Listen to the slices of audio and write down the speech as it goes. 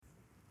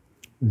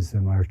This is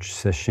the March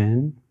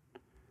session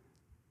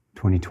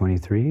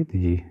 2023,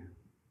 the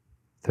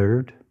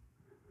third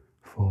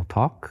full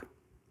talk.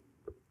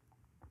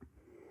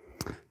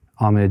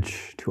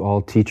 Homage to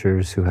all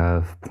teachers who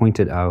have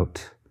pointed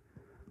out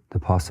the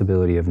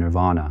possibility of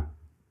nirvana,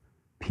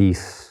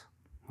 peace,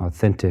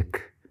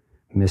 authentic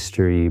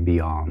mystery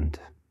beyond.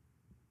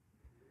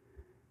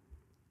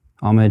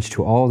 Homage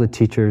to all the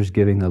teachers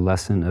giving the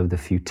lesson of the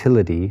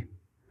futility,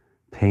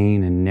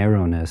 pain, and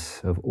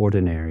narrowness of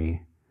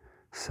ordinary,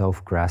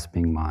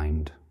 self-grasping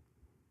mind.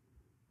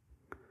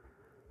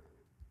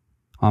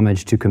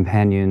 Homage to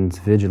companions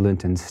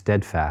vigilant and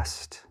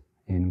steadfast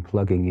in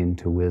plugging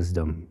into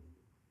wisdom.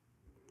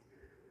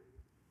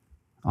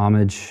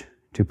 Homage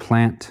to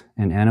plant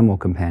and animal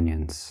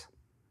companions,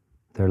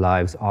 their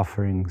lives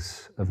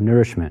offerings of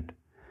nourishment,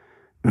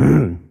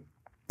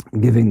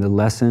 giving the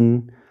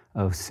lesson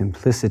of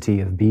simplicity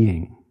of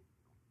being.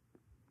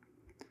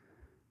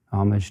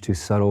 Homage to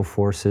subtle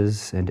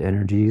forces and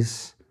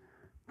energies,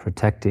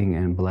 protecting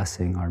and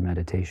blessing our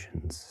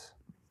meditations,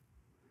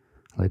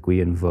 like we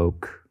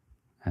invoke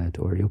at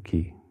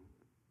Oryoki.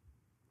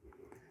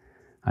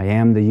 I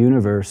am the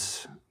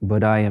universe,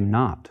 but I am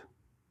not.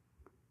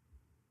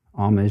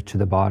 Homage to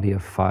the body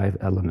of 5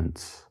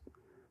 elements,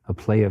 a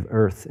play of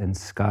earth and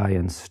sky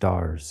and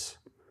stars,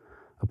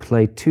 a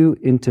play too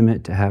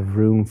intimate to have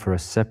room for a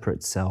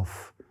separate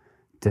self,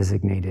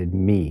 designated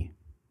me.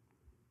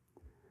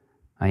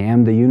 I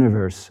am the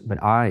universe,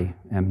 but I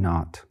am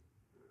not.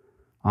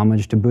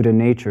 Homage to Buddha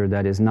nature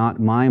that is not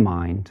my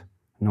mind,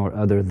 nor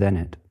other than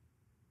it.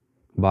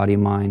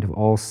 Body-mind of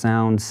all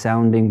sound,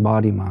 sounding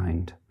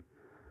body-mind,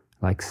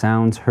 like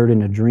sounds heard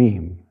in a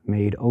dream,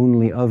 made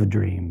only of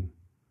dream.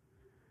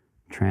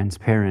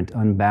 Transparent,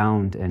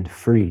 unbound, and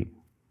free.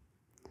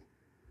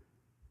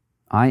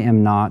 I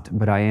am not,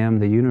 but I am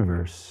the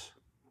universe.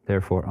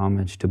 Therefore,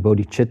 homage to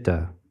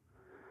bodhicitta,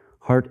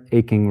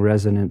 heart-aching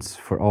resonance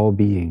for all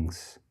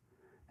beings,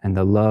 and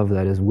the love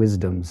that is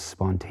wisdom's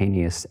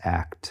spontaneous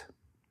act.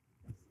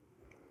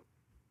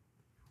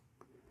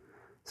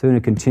 So I'm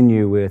going to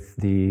continue with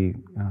the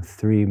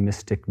 3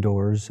 mystic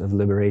doors of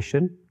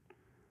liberation.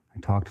 I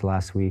talked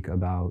last week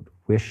about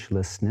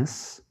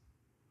wishlessness,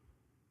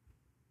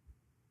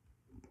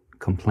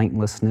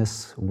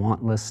 complaintlessness,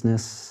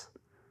 wantlessness,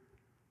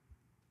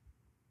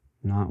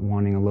 not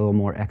wanting a little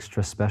more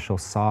extra special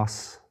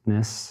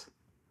sauceness.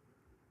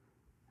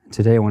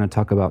 Today I want to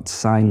talk about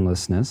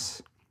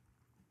signlessness.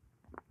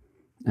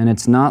 And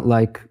it's not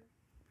like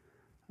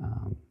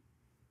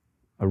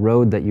a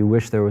road that you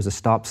wish there was a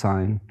stop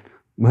sign,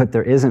 but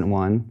there isn't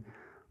one,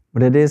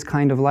 but it is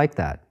kind of like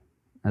that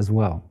as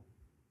well.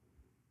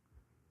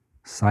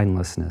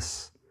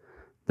 Signlessness.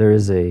 There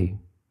is a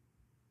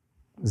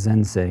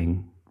Zen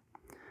saying,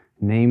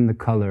 name the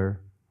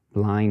color,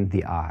 blind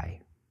the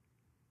eye.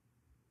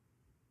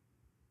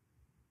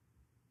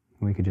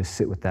 We could just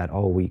sit with that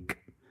all week.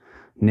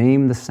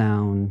 Name the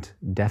sound,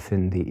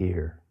 deafen the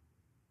ear.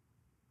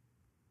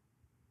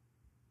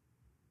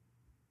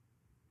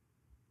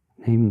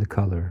 Name the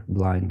color,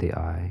 blind the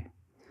eye.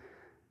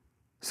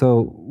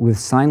 So with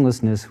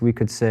signlessness, we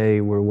could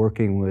say we're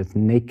working with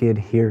naked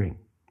hearing.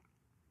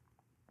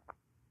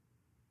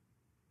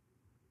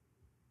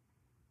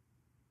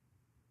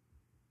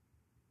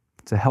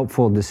 It's a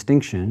helpful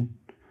distinction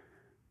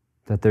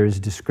that there's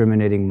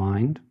discriminating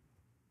mind.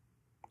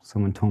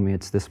 Someone told me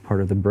it's this part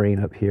of the brain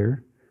up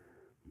here.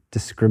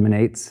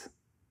 Discriminates.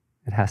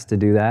 It has to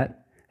do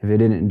that. If it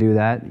didn't do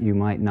that, you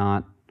might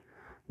not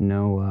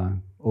know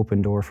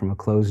open door from a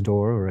closed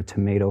door or a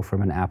tomato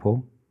from an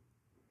apple.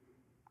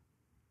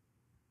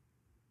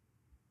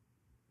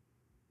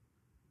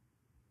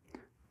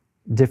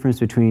 Difference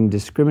between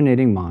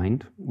discriminating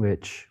mind,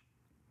 which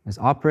is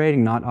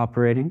operating, not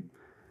operating.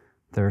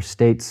 There are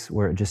states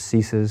where it just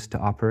ceases to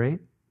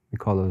operate. We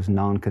call those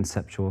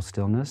non-conceptual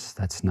stillness.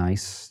 That's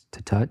nice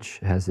to touch,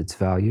 it has its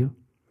value.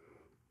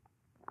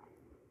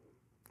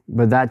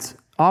 But that's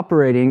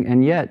operating,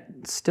 and yet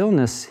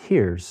stillness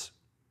hears.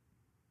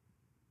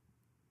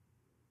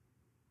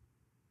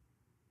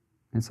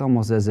 It's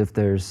almost as if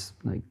there's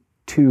like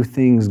 2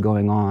 things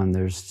going on.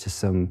 There's just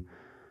some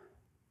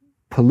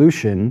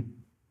pollution.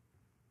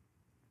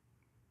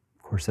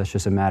 Of course, that's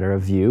just a matter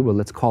of view, but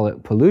let's call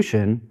it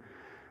pollution.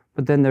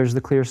 But then there's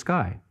the clear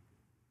sky.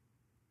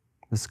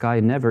 The sky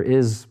never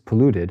is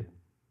polluted.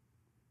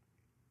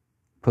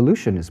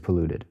 Pollution is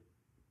polluted.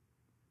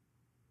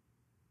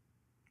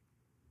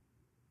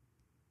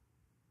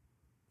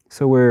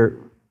 So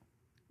we're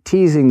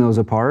teasing those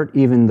apart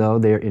even though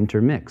they're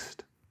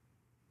intermixed.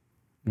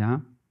 Yeah?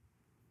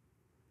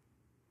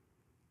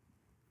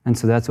 And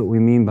so that's what we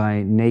mean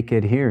by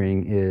naked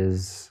hearing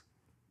is,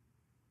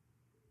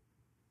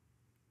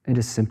 it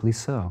is simply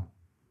so.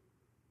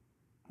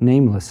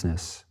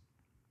 Namelessness.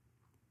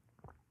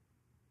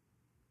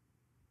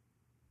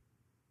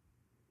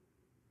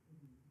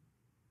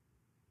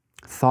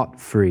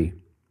 Thought-free.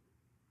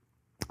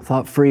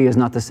 Thought-free is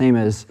not the same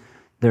as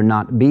there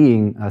not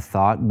being a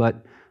thought,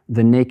 but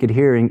the naked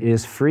hearing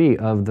is free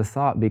of the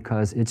thought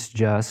because it's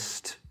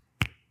just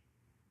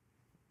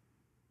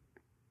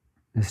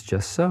It's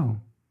just so.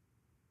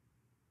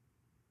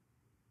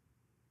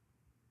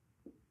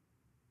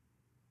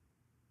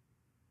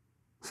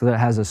 So that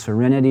has a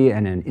serenity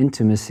and an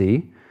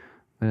intimacy,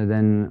 but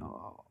then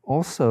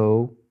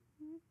also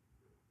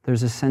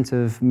there's a sense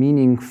of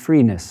meaning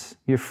freeness.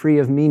 You're free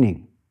of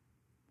meaning.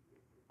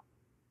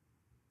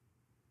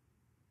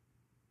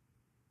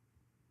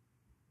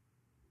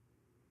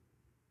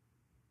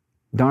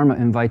 Dharma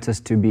invites us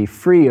to be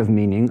free of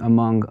meaning.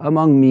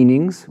 Among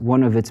meanings,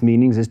 one of its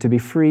meanings is to be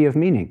free of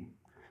meaning.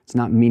 It's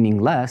not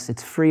meaningless,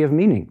 it's free of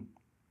meaning.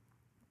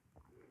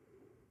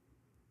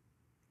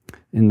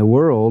 In the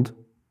world,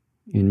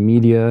 in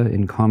media,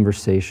 in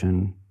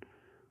conversation,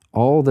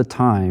 all the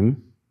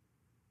time,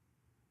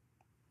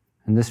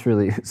 and this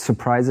really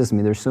surprises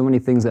me, there's so many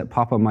things that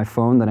pop on my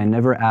phone that I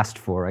never asked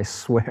for, I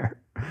swear.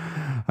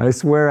 I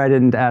swear I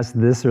didn't ask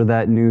this or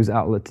that news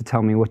outlet to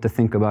tell me what to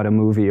think about a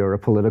movie or a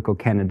political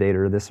candidate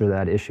or this or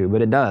that issue,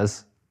 but it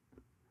does.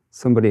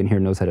 Somebody in here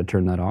knows how to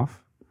turn that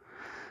off.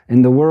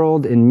 In the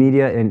world, in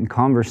media, in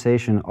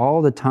conversation,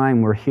 all the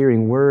time we're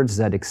hearing words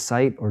that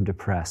excite or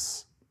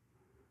depress.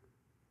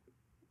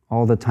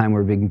 All the time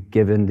we're being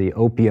given the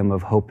opium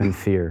of hope and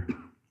fear.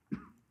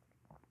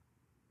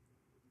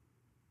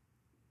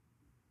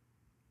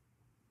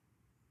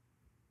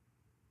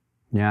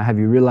 Yeah, have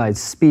you realized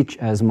speech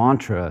as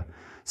mantra?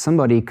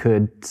 Somebody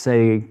could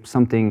say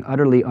something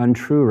utterly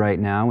untrue right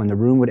now and the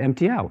room would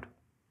empty out.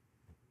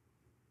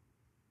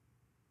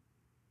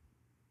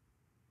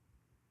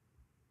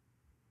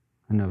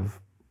 And of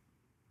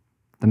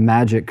the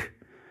magic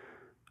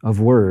of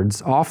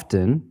words,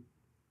 often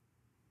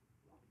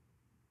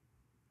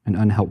an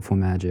unhelpful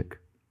magic.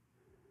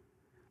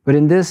 But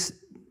in this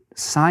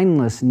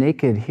signless,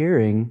 naked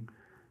hearing,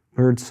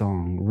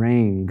 birdsong,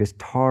 rain,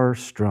 guitar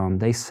strum,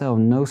 they sell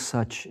no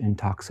such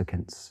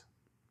intoxicants.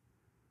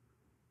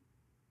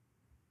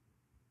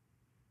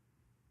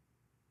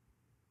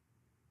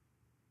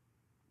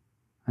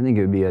 I think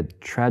it would be a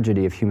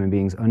tragedy if human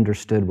beings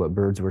understood what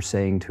birds were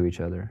saying to each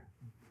other.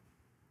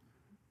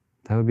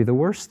 That would be the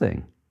worst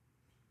thing.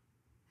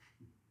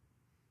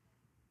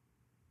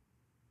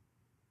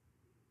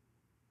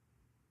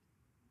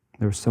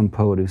 There was some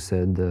poet who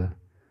said,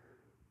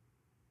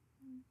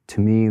 to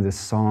me, the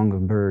song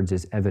of birds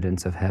is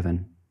evidence of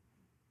heaven.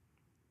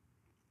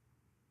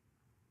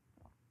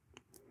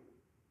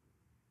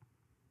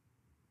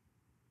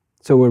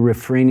 So we're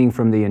refraining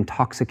from the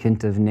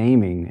intoxicant of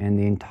naming and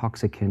the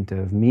intoxicant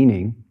of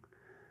meaning.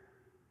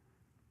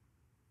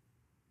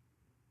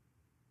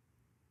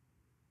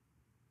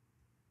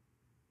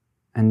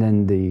 And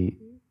then the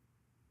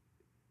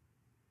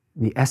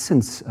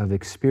essence of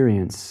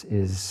experience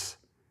is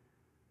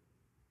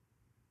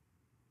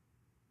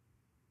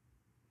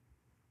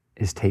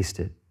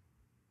tasted.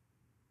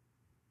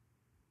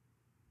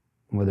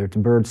 Whether it's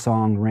bird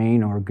song,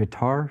 rain, or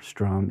guitar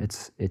strum,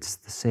 it's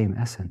the same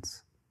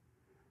essence.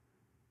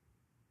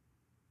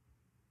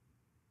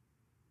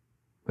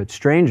 But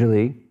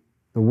strangely,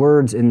 the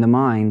words in the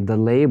mind, the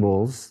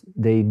labels,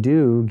 they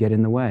do get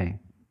in the way.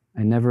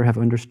 I never have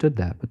understood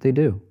that, but they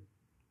do.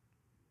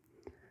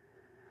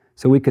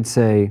 So we could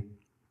say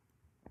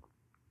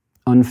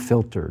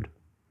unfiltered.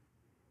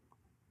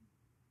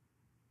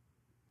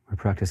 We're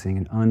practicing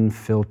an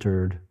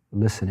unfiltered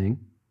listening.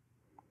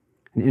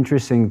 An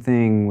interesting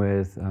thing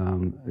with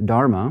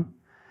Dharma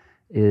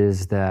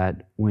is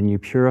that when you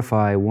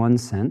purify one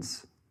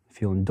sense,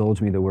 if you'll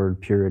indulge me the word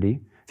purity,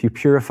 if you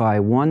purify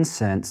one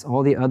sense,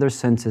 all the other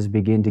senses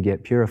begin to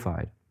get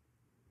purified.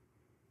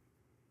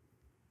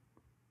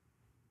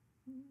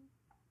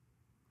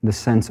 The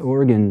sense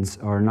organs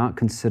are not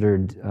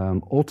considered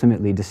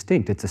ultimately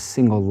distinct. It's a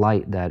single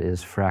light that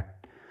is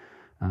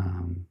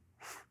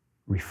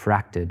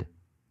refracted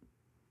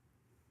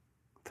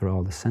through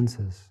all the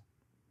senses.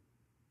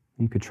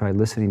 You could try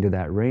listening to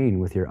that rain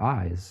with your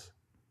eyes.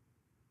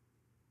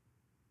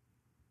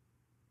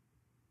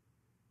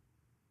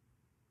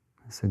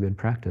 That's a good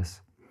practice.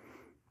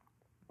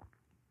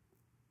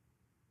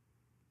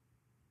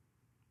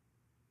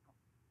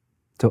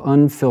 So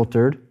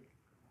unfiltered,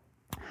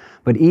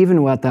 but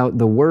even without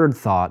the word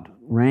thought,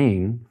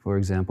 rain, for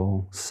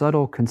example,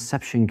 subtle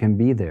conception can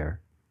be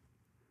there.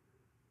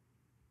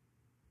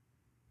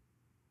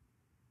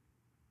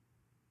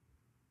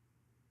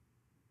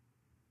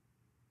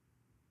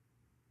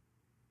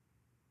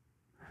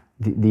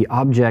 The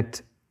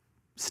object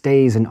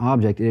stays an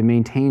object. It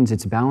maintains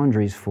its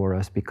boundaries for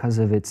us because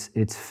of its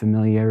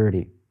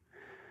familiarity.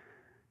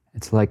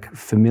 It's like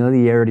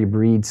familiarity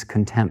breeds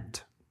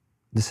contempt.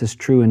 This is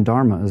true in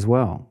Dharma as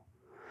well.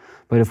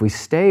 But if we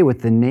stay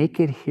with the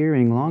naked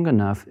hearing long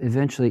enough,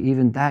 eventually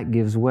even that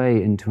gives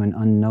way into an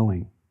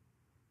unknowing.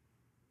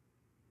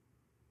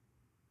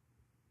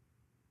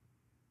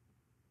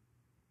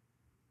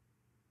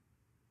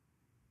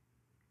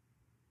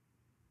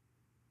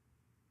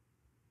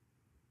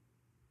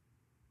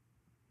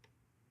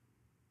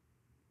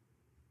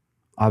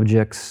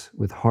 Objects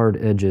with hard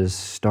edges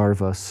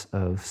starve us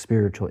of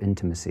spiritual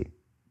intimacy.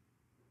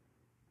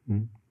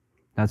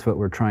 That's what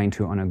we're trying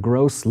to, on a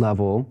gross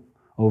level,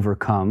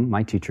 overcome,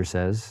 my teacher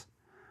says,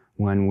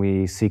 when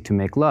we seek to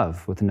make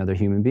love with another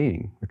human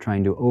being. We're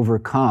trying to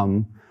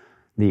overcome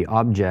the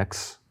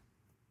objects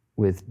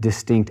with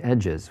distinct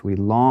edges. We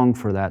long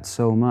for that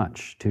so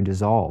much, to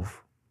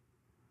dissolve,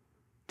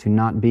 to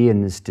not be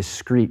in this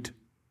discrete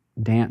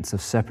dance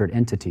of separate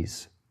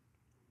entities.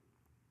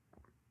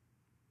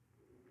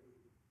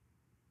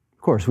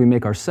 Of course, we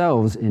make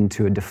ourselves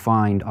into a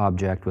defined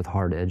object with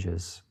hard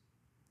edges.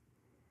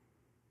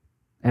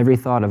 Every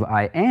thought of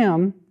I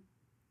am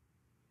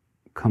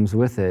comes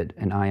with it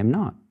an I am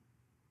not.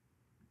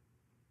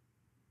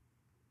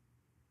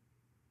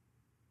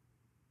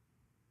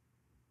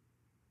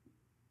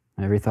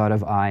 Every thought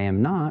of I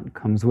am not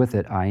comes with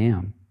it I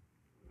am.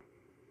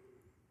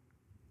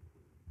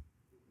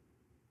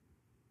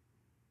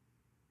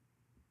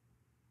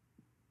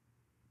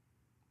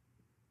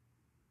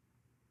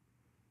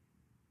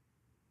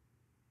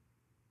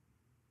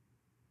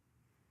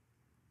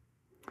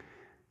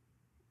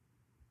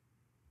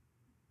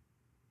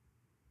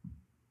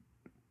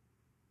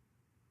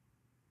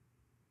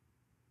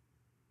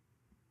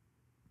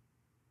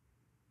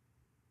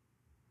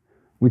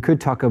 We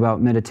could talk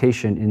about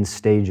meditation in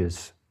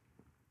stages.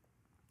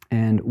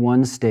 And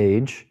one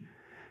stage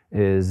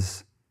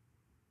is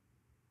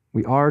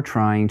we are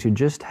trying to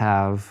just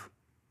have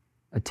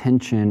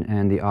attention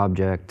and the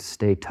object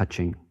stay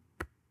touching.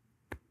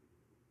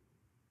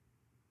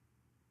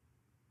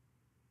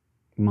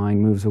 Mind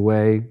moves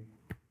away,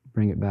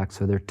 bring it back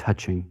so they're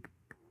touching.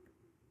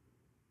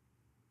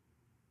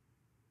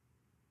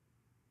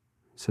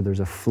 So there's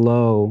a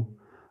flow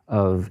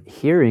of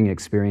hearing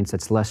experience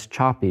that's less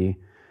choppy.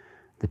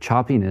 The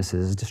choppiness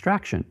is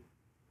distraction.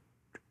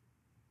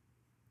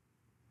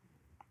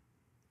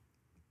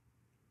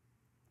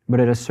 But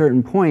at a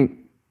certain point,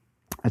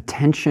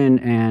 attention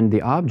and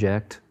the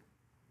object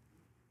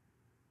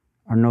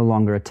are no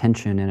longer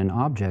attention and an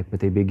object,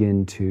 but they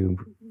begin to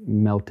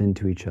melt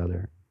into each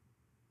other.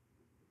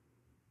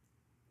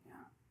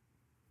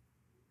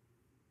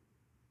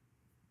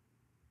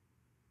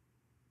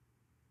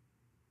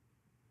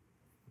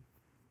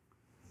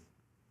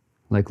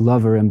 Like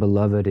lover and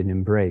beloved in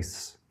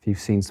embrace. If you've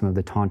seen some of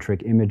the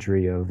tantric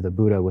imagery of the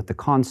Buddha with the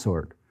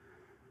consort,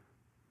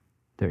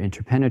 they're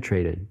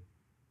interpenetrated.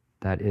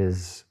 That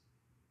is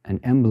an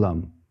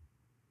emblem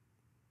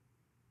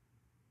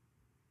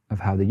of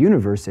how the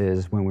universe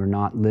is when we're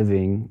not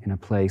living in a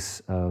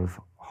place of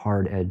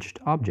hard-edged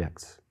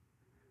objects.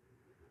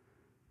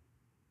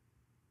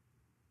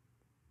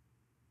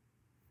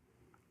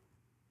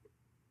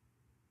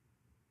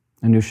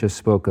 Anusha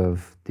spoke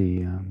of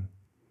the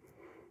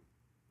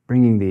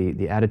bringing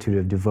the attitude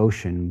of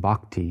devotion,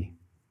 bhakti,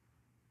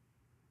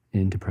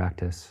 into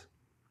practice.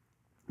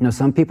 Now,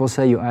 some people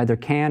say you either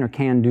can or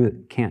can't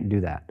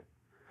do that.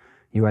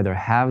 You either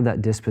have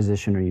that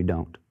disposition or you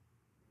don't.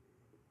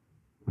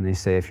 When they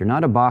say, if you're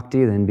not a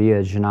bhakti, then be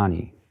a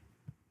jnani.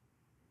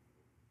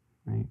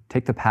 Right?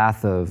 Take the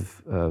path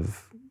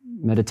of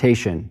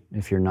meditation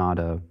if you're not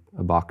a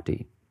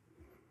bhakti,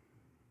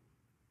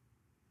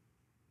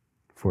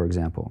 for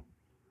example.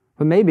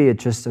 But maybe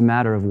it's just a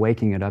matter of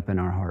waking it up in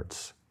our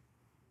hearts.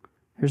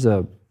 Here's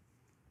a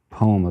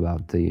poem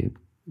about the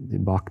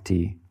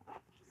bhakti,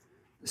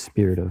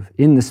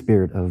 in the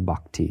spirit of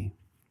bhakti.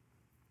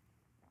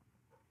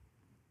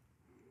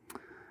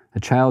 A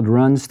child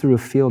runs through a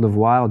field of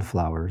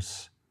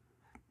wildflowers.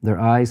 Their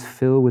eyes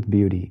fill with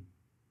beauty.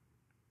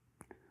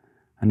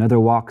 Another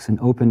walks an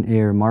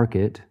open-air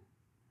market,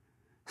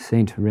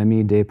 Saint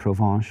Remy de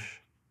Provence.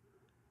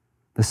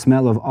 The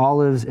smell of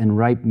olives and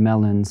ripe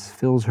melons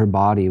fills her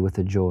body with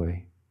a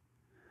joy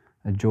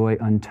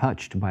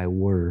untouched by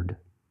word.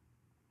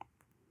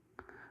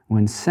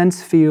 When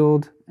sense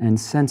field and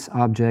sense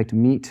object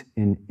meet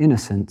in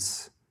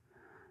innocence,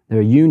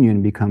 their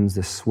union becomes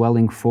the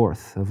swelling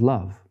forth of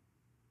love.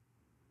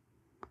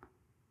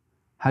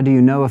 How do you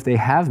know if they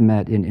have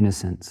met in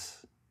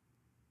innocence?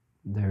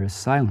 There is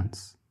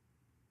silence.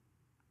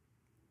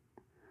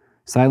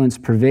 Silence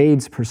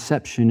pervades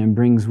perception and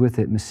brings with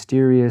it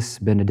mysterious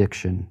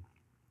benediction.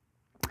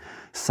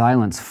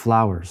 Silence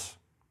flowers.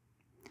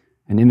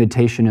 An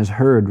invitation is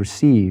heard,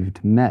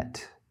 received,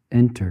 met,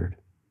 entered.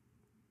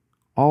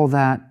 All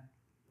that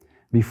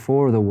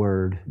before the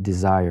word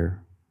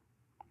desire.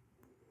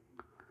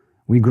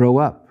 We grow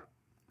up.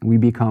 We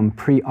become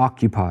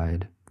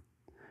preoccupied.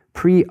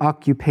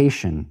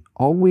 Preoccupation,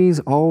 always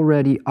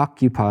already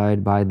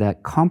occupied by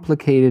that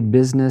complicated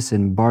business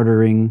and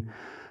bartering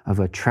of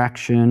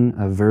attraction,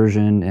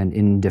 aversion, and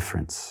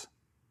indifference.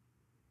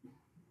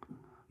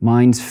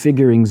 Mind's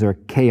figurings are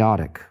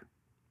chaotic.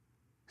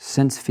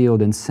 Sense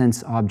field and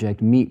sense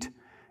object meet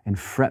in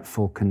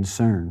fretful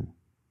concern.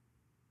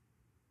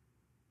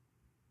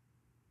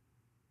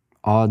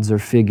 Odds are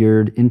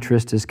figured,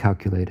 interest is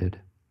calculated.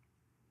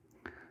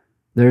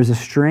 There is a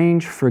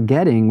strange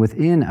forgetting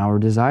within our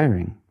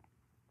desiring,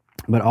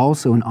 but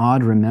also an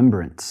odd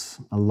remembrance,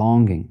 a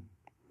longing.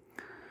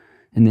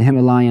 In the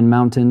Himalayan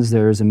mountains,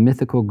 there is a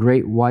mythical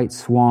great white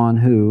swan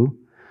who,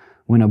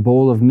 when a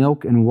bowl of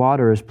milk and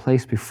water is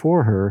placed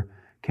before her,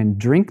 can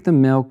drink the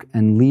milk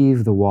and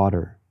leave the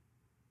water.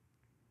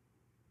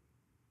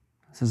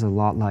 This is a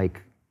lot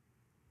like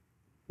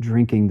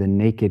drinking the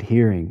naked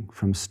hearing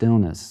from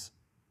stillness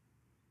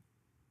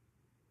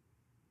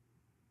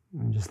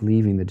and just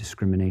leaving the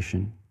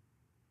discrimination.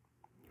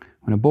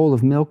 When a bowl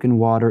of milk and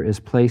water is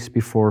placed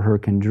before her,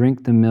 can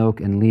drink the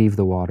milk and leave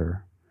the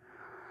water.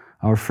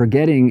 Our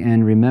forgetting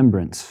and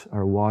remembrance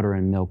are water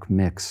and milk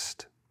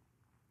mixed.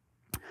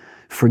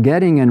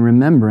 Forgetting and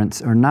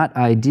remembrance are not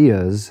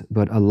ideas,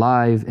 but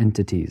alive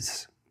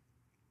entities.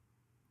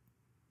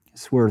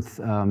 It's worth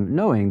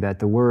knowing that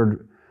the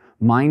word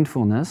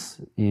mindfulness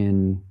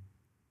I'm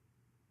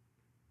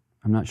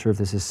not sure if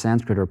this is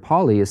Sanskrit or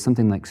Pali, is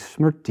something like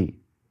smrti.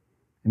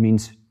 It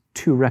means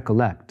to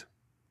recollect,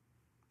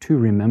 to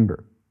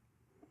remember.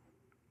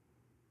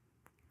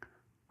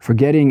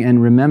 Forgetting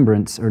and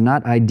remembrance are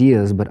not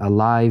ideas, but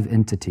alive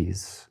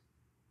entities.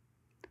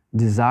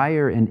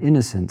 Desire and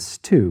innocence,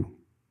 too.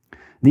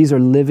 These are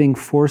living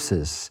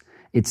forces.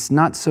 It's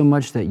not so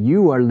much that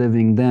you are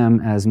living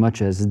them as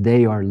much as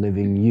they are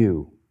living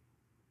you.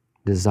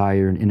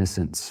 Desire and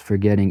innocence,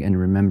 forgetting and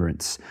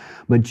remembrance.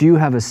 But you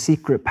have a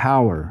secret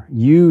power.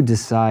 You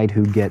decide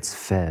who gets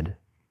fed.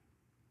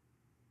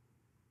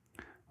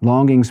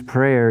 Longing's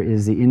prayer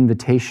is the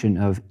invitation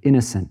of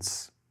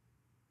innocence.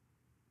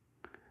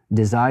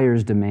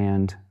 Desire's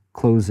demand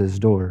closes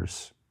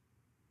doors.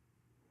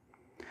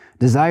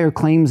 Desire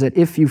claims that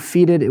if you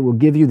feed it, it will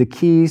give you the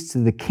keys to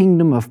the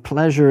kingdom of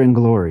pleasure and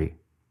glory.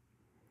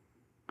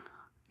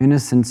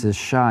 Innocence is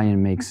shy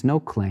and makes no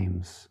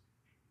claims.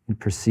 It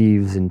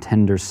perceives in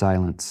tender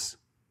silence.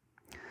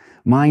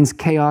 Mind's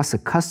chaos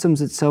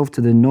accustoms itself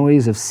to the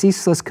noise of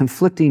ceaseless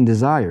conflicting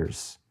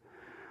desires,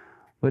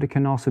 but it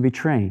can also be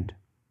trained.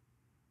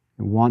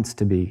 It wants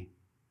to be.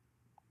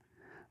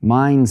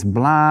 Mind's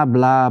blah,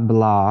 blah,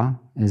 blah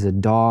is a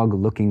dog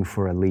looking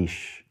for a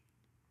leash.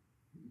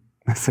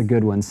 That's a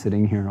good one,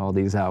 sitting here all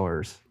these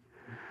hours.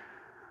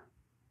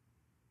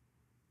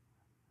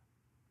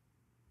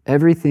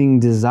 Everything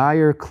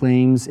desire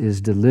claims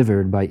is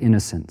delivered by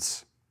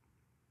innocence.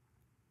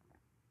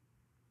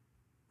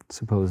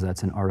 Suppose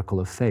that's an article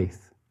of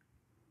faith.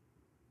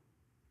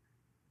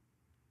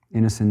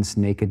 Innocence,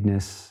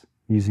 nakedness,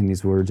 using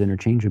these words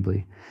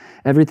interchangeably.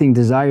 Everything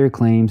desire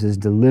claims is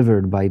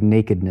delivered by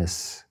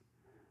nakedness.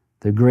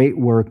 The great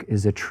work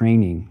is a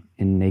training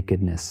in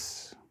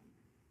nakedness.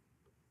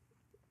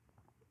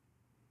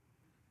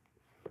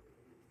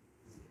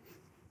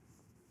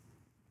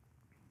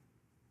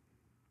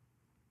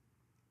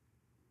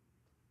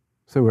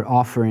 So we're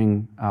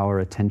offering our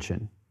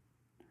attention.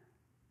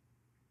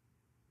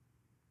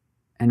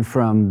 And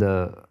from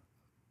the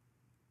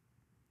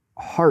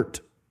heart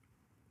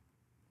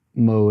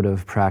mode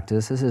of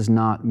practice, this is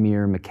not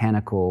mere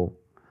mechanical,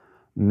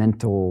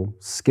 mental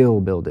skill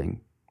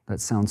building.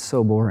 That sounds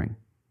so boring.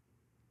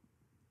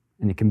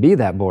 And it can be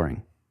that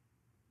boring.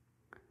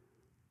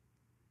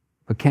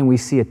 But can we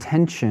see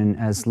attention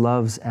as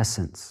love's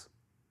essence?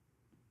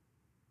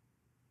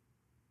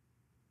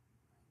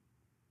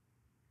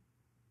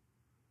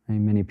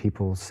 Many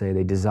people say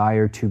they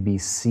desire to be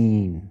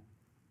seen.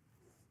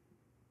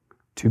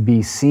 To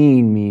be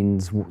seen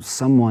means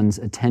someone's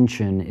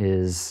attention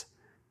is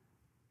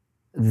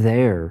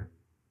there,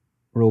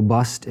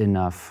 robust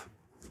enough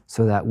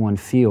so that one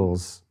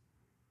feels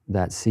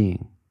that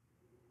seeing.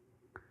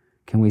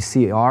 Can we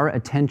see our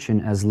attention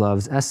as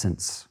love's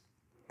essence?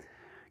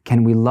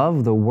 Can we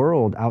love the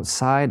world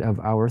outside of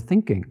our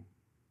thinking?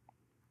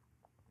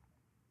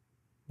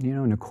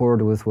 In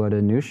accord with what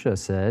Anusha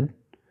said,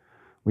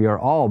 we are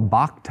all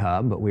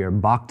bhakta, but we are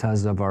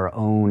bhaktas of our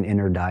own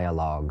inner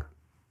dialogue.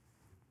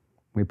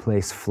 We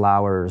place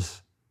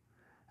flowers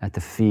at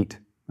the feet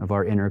of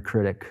our inner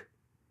critic.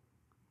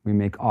 We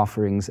make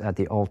offerings at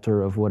the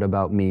altar of what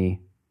about me?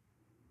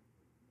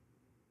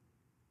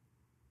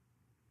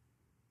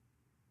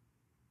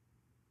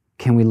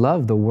 Can we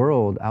love the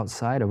world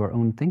outside of our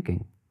own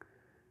thinking?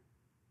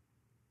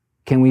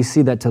 Can we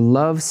see that to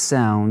love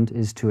sound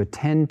is to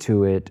attend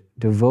to it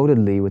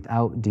devotedly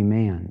without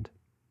demand?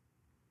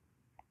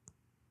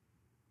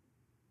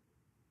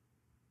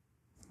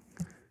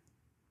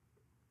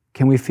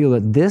 Can we feel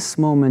that this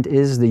moment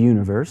is the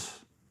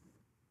universe?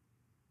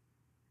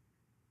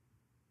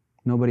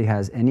 Nobody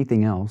has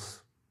anything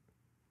else.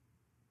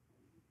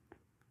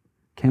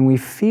 Can we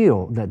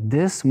feel that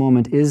this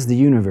moment is the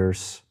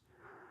universe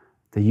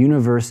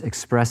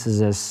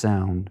expresses as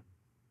sound?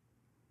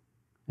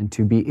 And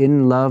to be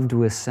in loved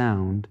with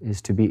sound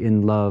is to be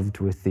in loved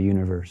with the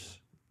universe.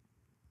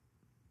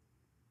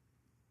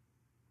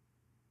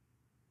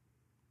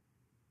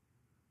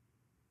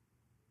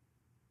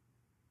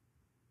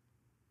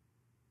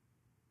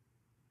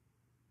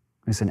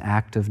 It's an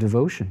act of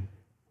devotion.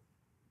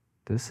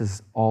 This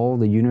is all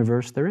the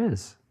universe there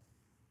is.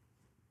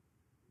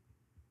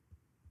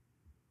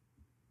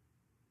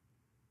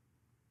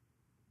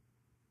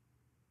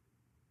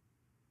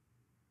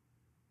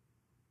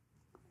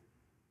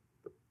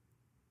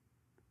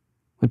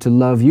 But to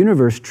love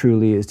universe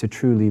truly is to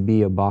truly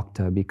be a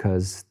bhakta,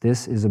 because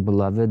this is a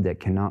beloved that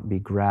cannot be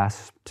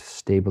grasped,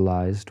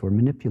 stabilized, or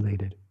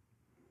manipulated.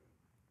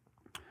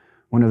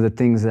 One of the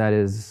things that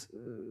is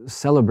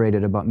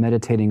celebrated about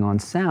meditating on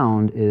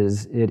sound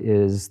is it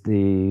is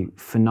the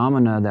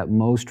phenomena that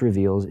most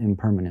reveals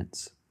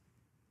impermanence.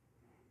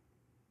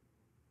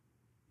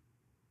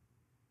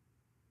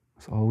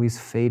 It's always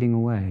fading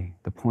away,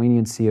 the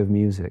poignancy of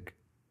music.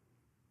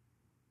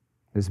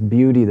 This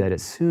beauty that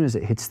as soon as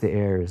it hits the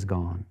air is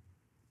gone.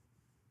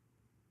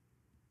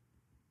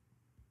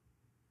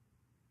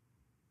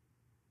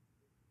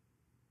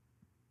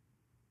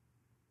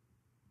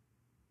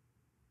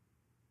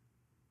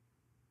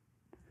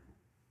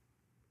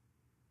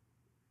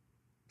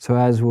 So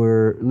as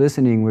we're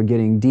listening, we're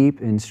getting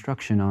deep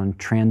instruction on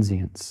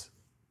transience.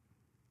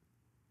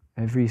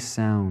 Every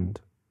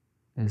sound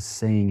is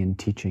saying and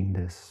teaching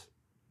this.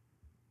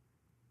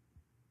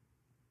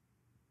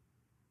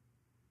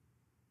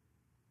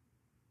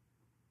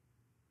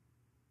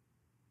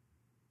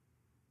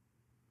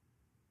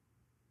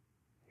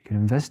 You can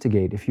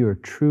investigate if you are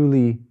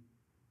truly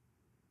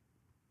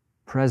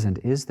present.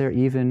 Is there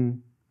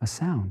even a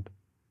sound?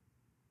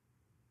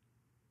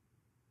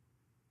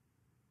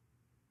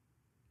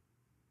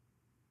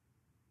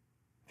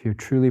 If you're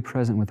truly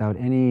present without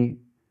any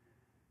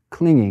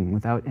clinging,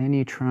 without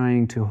any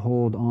trying to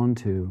hold on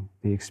to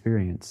the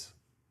experience.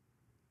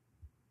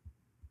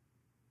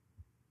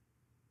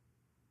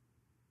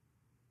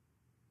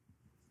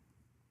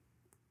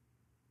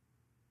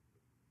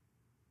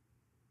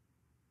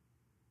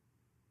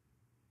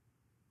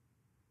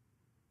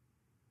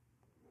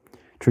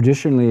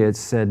 Traditionally, it's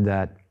said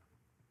that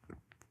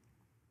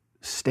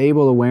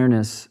stable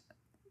awareness,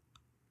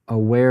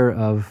 aware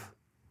of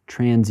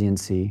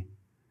transiency,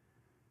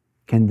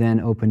 can then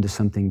open to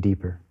something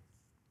deeper.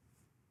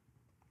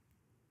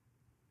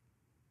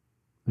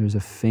 There's a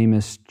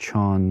famous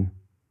Chan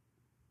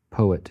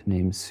poet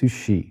named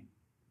Sushi.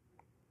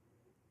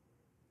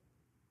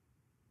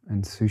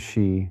 And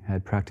Sushi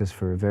had practiced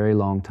for a very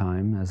long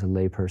time as a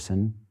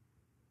layperson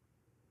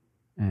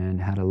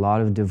and had a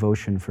lot of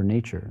devotion for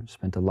nature,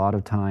 spent a lot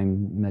of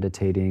time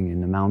meditating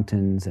in the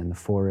mountains and the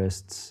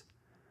forests,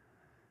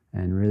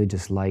 and really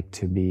just liked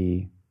to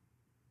be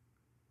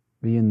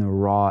in the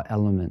raw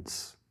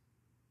elements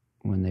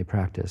when they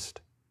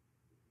practiced.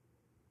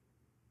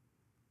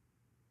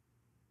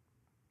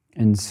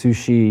 And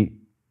Sushi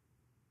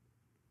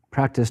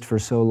practiced for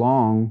so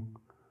long,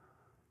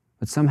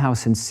 but somehow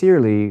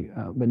sincerely,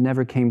 but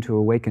never came to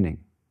awakening.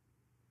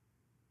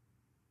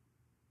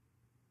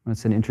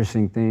 That's an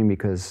interesting thing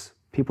because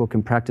people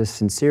can practice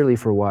sincerely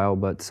for a while,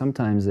 but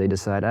sometimes they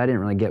decide, I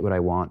didn't really get what I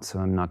want, so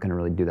I'm not going to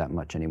really do that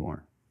much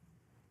anymore.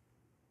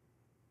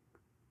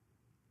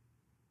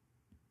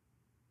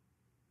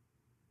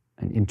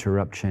 An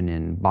interruption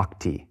in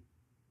bhakti,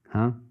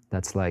 huh?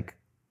 That's like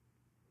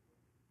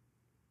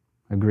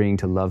agreeing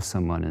to love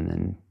someone and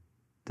then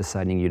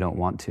deciding you don't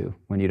want to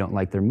when you don't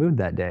like their mood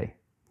that day.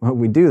 Well,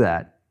 we do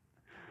that.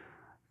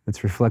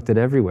 It's reflected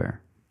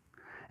everywhere.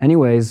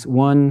 Anyways,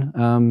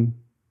 one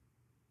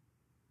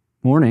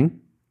morning,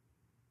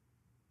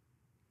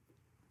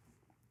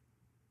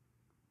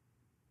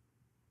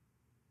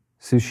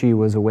 Sushi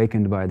was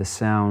awakened by the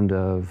sound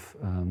of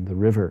the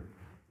river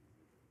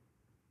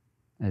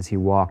as he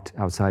walked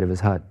outside of his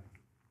hut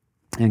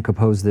and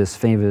composed this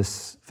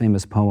famous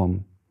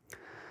poem.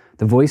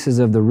 The voices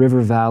of the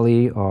river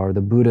valley are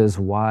the Buddha's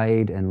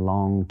wide and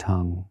long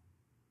tongue.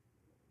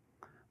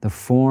 The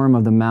form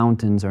of the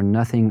mountains are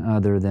nothing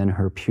other than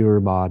her pure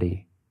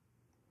body.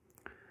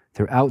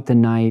 Throughout the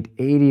night,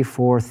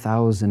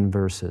 84,000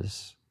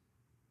 verses.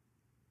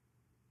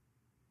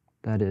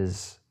 That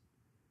is,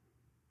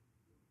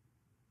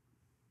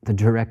 the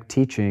direct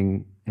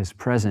teaching is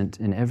present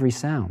in every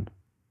sound.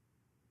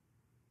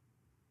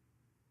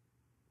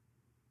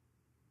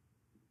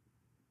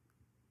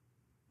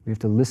 We have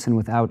to listen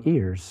without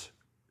ears,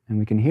 and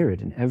we can hear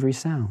it in every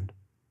sound.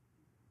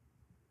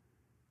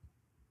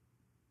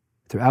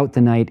 Throughout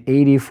the night,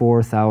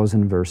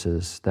 84,000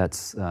 verses.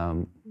 That's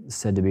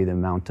said to be the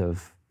amount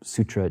of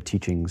sutra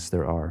teachings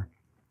there are.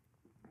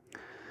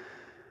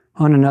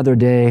 On another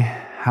day,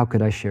 how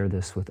could I share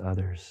this with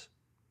others?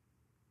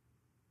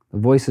 The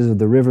voices of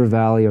the river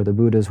valley are the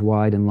Buddha's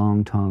wide and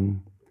long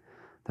tongue.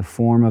 The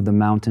form of the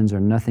mountains are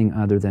nothing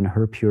other than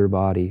her pure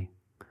body.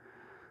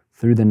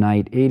 Through the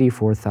night,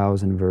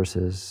 84,000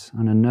 verses.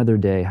 On another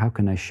day, how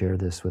can I share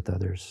this with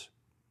others?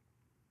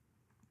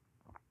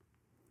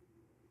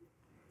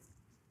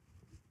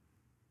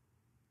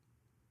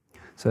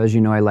 So as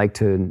you know, I like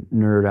to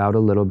nerd out a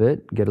little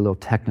bit, get a little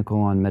technical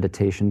on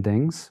meditation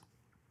things.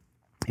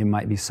 It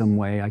might be some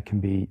way I can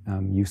be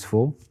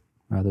useful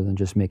rather than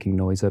just making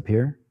noise up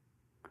here.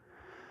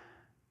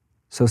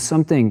 So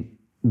something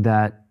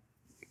that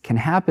can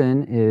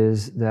happen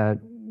is that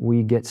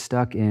we get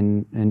stuck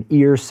in an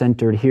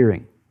ear-centered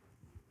hearing.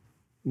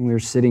 We're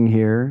sitting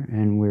here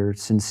and we're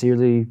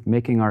sincerely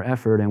making our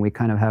effort, and we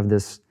kind of have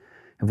this,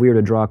 if we were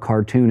to draw a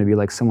cartoon, it'd be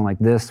like someone like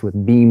this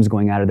with beams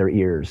going out of their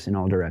ears in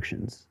all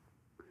directions.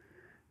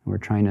 We're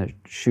trying to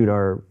shoot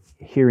our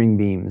hearing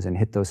beams and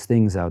hit those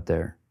things out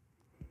there.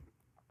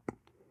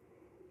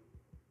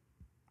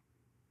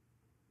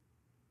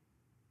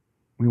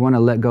 We want to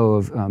let go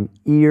of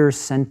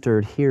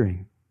ear-centered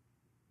hearing.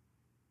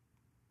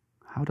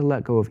 How to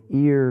let go of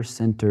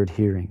ear-centered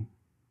hearing.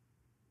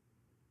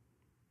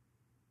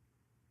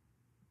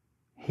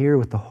 Hear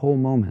with the whole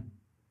moment.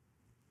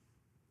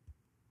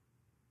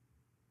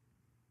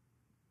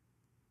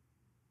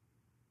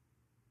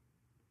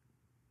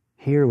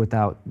 Hear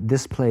without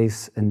this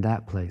place and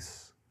that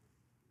place.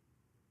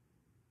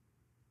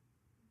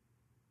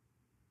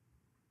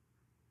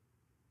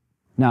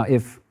 Now,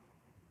 if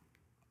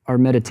our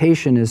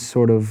meditation is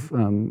sort of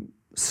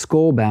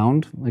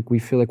skull-bound, like we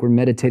feel like we're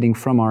meditating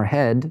from our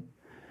head,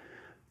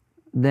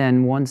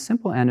 then one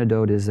simple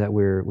antidote is that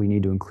we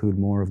need to include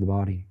more of the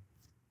body,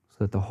 so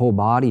that the whole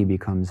body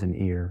becomes an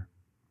ear.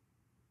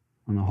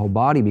 When the whole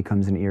body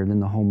becomes an ear, then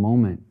the whole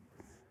moment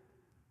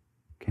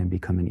can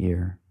become an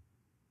ear.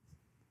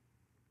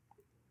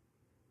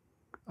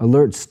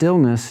 Alert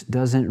stillness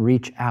doesn't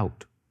reach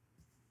out.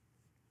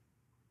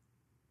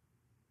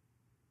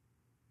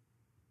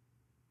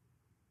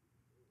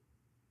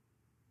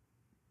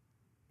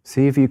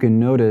 See if you can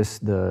notice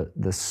the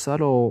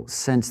subtle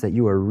sense that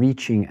you are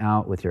reaching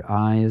out with your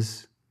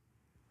eyes,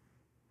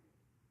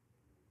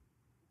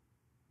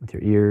 with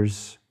your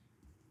ears.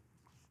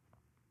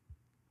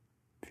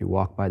 If you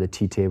walk by the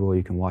tea table,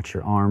 you can watch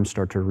your arms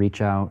start to reach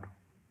out.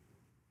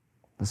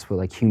 That's what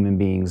like human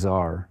beings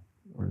are.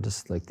 We're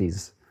just like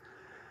these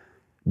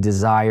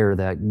desire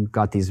that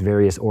got these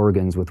various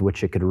organs with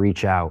which it could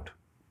reach out.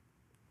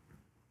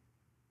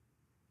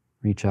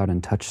 Reach out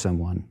and touch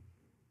someone.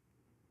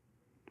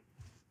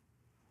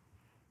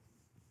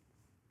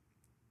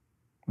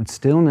 But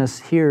stillness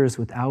hears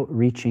without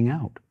reaching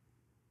out.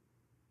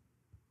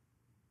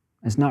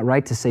 It's not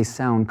right to say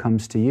sound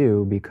comes to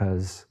you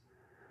because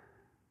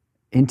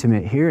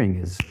intimate hearing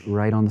is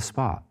right on the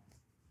spot.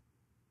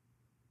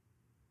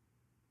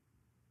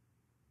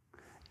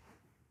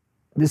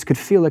 This could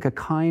feel like a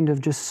kind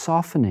of just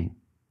softening,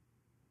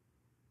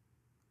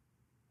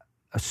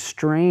 a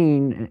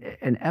strain,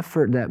 an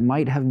effort that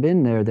might have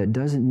been there that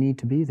doesn't need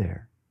to be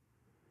there.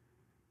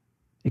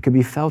 It could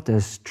be felt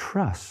as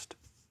trust,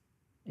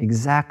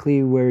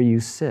 exactly where you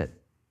sit.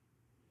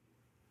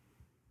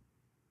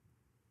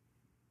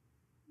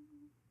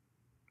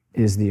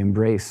 Is the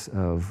embrace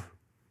of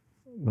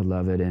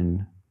beloved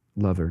and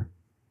lover.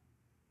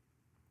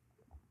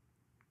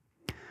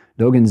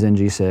 Dogen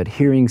Zenji said,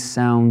 hearing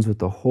sounds with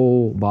the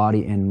whole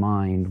body and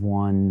mind,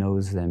 one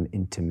knows them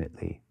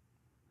intimately.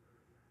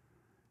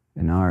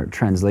 In our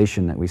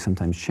translation that we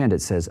sometimes chant,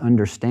 it says,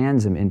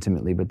 understands them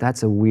intimately, but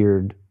that's a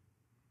weird,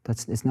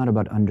 it's not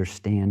about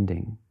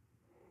understanding.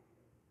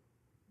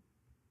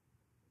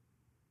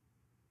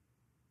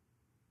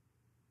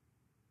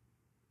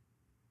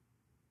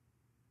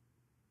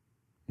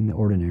 In the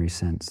ordinary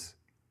sense,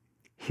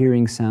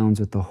 hearing sounds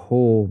with the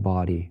whole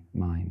body,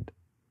 mind.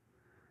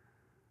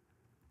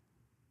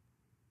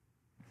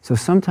 So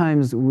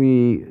sometimes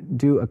we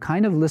do a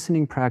kind of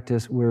listening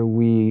practice where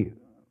we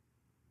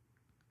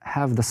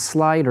have the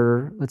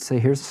slider, let's say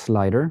here's a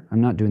slider. I'm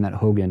not doing that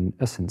Jogen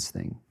essence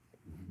thing.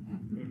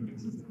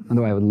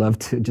 Although I would love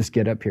to just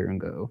get up here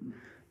and go,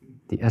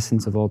 the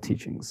essence of all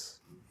teachings.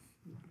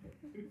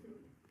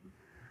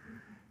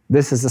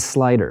 This is a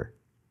slider.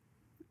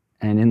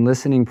 And in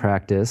listening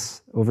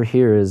practice, over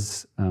here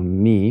is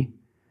me,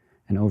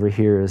 and over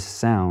here is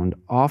sound.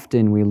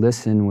 Often we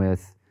listen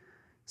with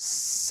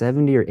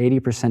 70 or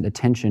 80%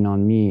 attention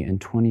on me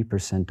and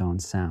 20% on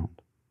sound.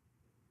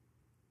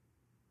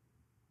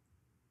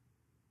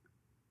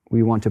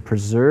 We want to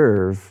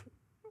preserve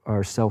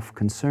our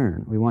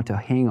self-concern. We want to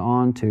hang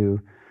on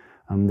to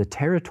the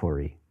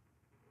territory.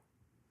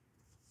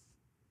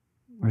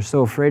 We're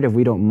so afraid if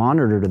we don't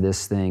monitor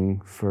this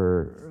thing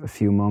for a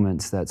few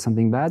moments that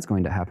something bad's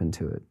going to happen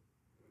to it.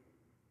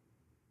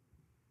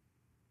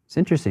 It's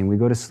interesting, we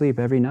go to sleep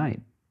every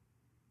night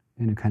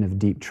in a kind of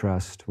deep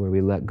trust where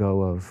we let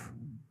go of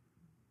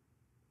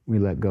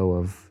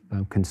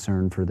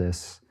concern for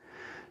this.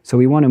 So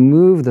we want to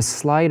move the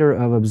slider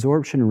of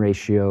absorption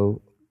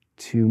ratio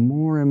to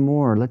more and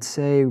more. Let's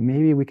say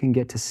maybe we can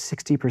get to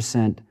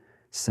 60%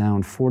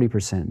 sound,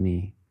 40%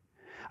 me.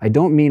 I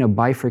don't mean a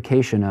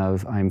bifurcation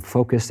of I'm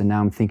focused and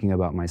now I'm thinking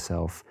about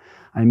myself.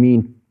 I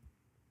mean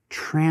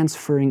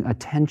transferring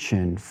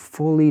attention,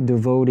 fully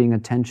devoting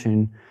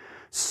attention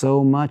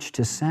so much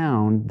to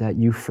sound that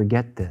you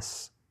forget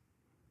this.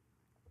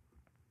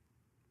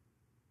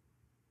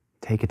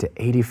 Take it to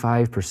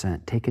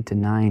 85%, take it to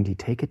 90%,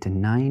 take it to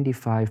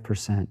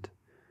 95%, and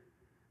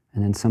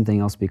then something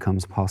else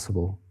becomes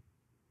possible.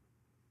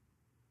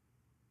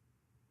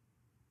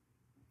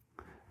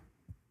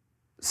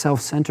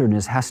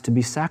 Self-centeredness has to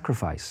be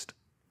sacrificed.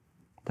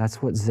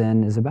 That's what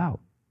Zen is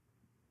about.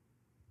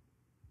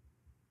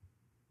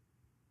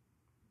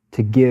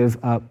 To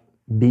give up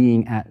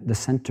being at the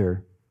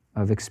center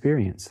of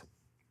experience.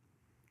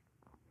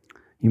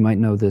 You might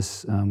know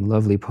this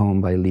lovely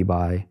poem by Li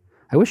Bai.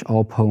 I wish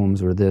all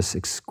poems were this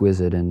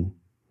exquisite and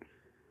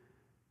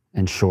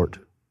short.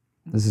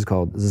 This is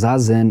called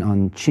Zazen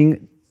on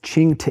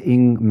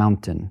Qingting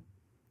Mountain.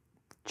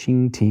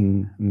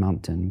 Qingting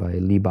Mountain by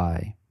Li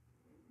Bai.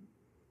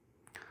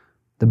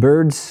 The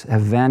birds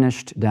have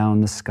vanished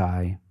down the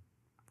sky.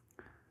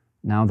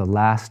 Now the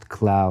last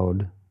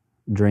cloud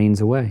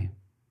drains away.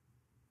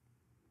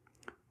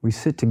 We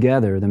sit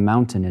together, the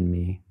mountain and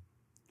me,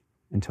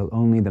 until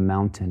only the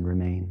mountain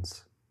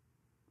remains.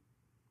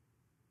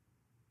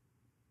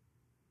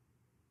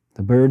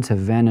 The birds have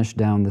vanished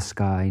down the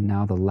sky.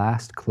 Now the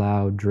last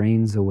cloud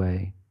drains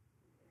away.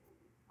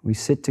 We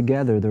sit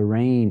together, the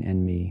rain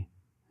and me,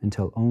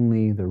 until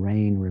only the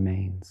rain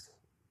remains.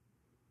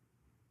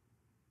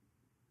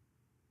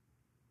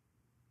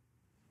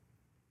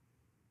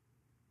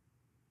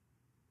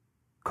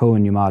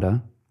 Koen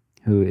Yamada,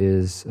 who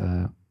is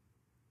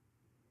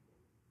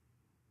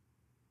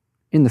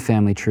in the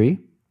family tree,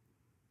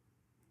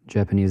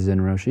 Japanese Zen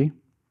Roshi,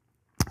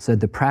 said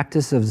the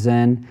practice of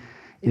Zen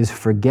is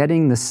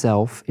forgetting the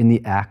self in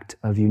the act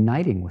of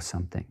uniting with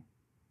something.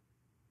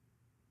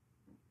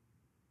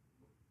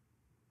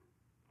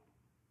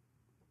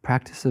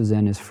 Practice of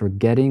Zen is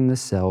forgetting the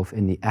self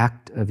in the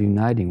act of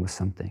uniting with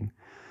something.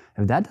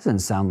 If that doesn't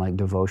sound like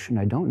devotion,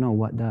 I don't know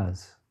what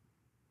does.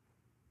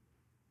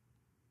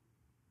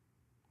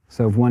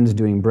 So if one's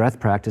doing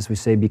breath practice, we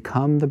say,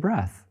 become the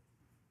breath.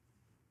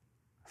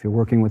 If you're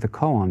working with a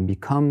koan,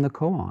 become the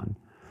koan.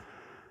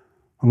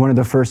 One of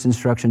the first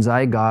instructions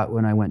I got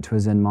when I went to a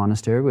Zen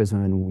monastery was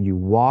when you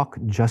walk,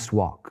 just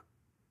walk.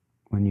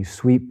 When you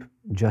sweep,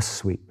 just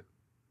sweep.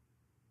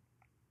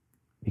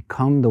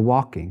 Become the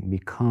walking,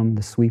 become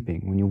the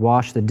sweeping. When you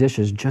wash the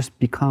dishes, just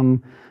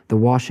become the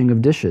washing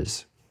of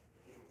dishes.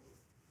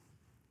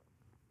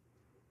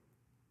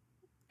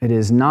 It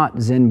is not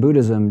Zen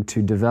Buddhism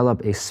to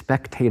develop a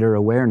spectator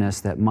awareness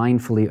that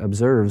mindfully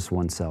observes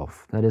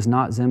oneself. That is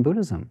not Zen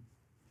Buddhism.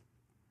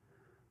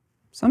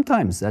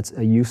 Sometimes that's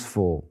a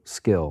useful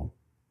skill.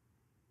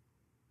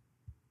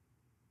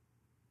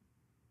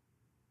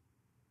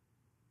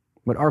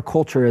 But our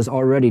culture has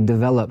already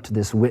developed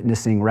this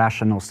witnessing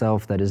rational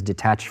self that is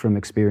detached from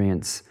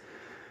experience,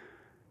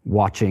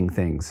 watching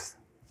things.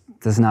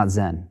 That's not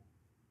Zen.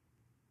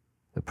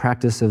 The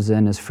practice of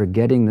Zen is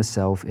forgetting the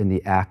self in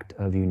the act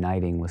of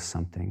uniting with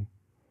something.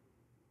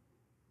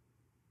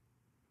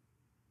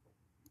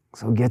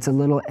 So it gets a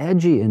little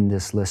edgy in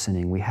this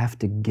listening. We have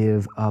to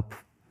give up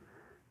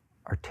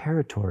our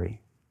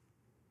territory.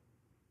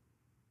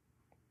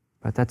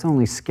 But that's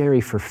only scary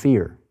for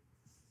fear.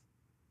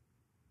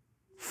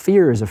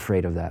 Fear is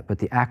afraid of that, but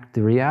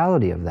the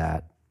reality of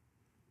that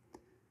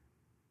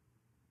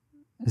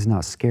is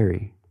not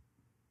scary.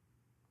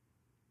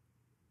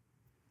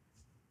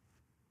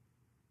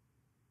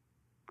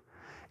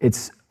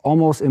 It's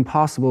almost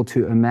impossible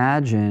to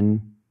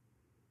imagine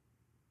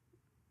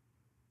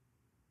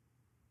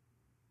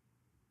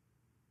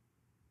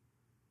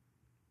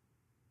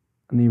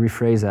let me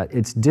rephrase that.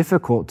 It's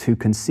difficult to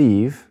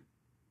conceive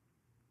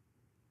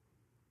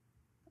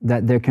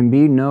that there can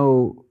be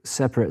no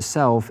separate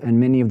self and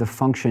many of the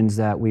functions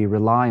that we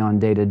rely on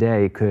day to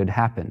day could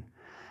happen.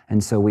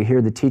 And so we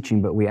hear the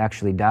teaching, but we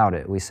actually doubt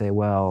it. We say,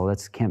 well,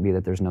 that can't be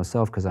that there's no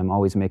self because I'm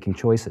always making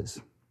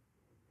choices.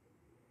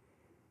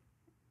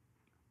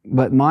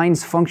 But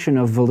mind's function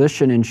of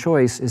volition and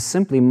choice is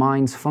simply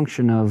mind's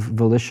function of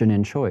volition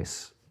and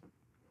choice.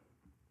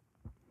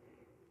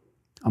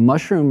 A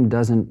mushroom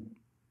doesn't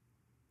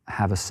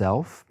have a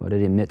self, but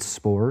it emits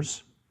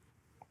spores.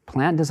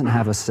 Plant doesn't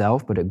have a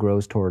self, but it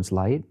grows towards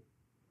light.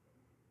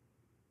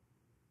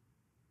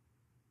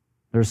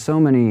 There's so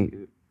many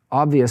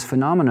obvious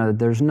phenomena.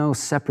 There's no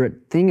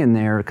separate thing in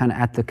there kind of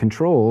at the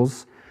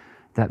controls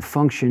that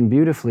function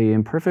beautifully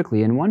and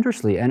perfectly and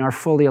wondrously and are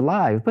fully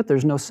alive, but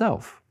there's no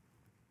self.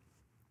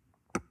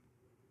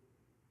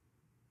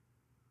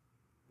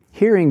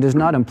 Hearing does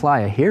not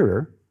imply a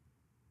hearer.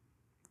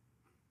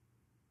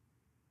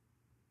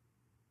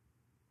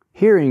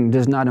 Hearing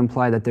does not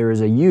imply that there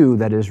is a you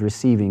that is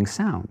receiving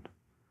sound.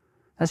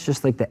 That's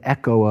just like the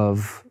echo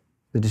of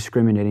the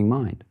discriminating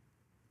mind.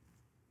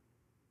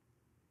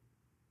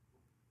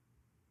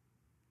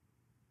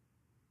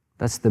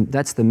 That's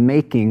the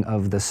making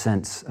of the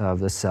sense of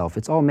the self.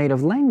 It's all made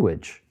of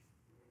language.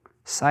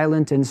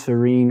 Silent and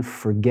serene,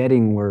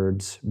 forgetting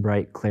words,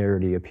 bright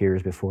clarity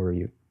appears before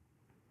you.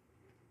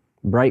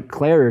 Bright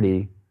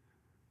clarity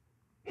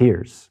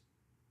hears,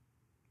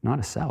 not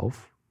a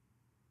self.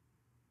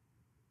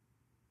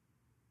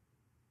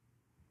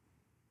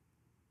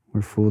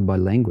 We're fooled by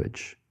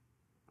language.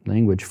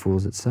 Language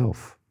fools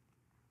itself.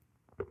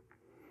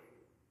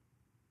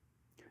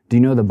 Do you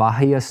know the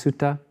Bahaya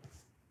Sutta?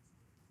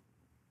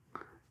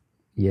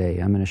 Yay,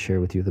 I'm going to share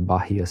with you the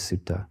Bahaya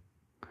Sutta.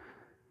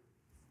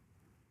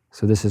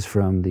 So this is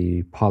from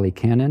the Pali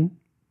Canon.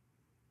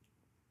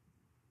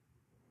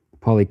 The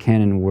Pali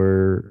Canon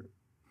were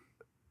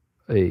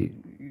a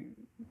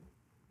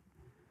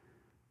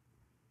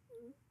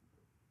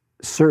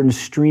certain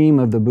stream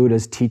of the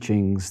Buddha's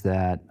teachings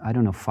that,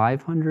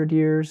 500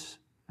 years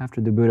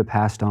after the Buddha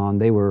passed on,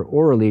 they were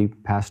orally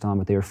passed on,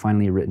 but they were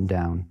finally written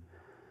down,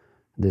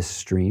 this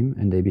stream,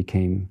 and they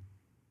became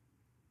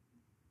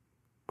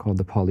called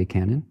the Pali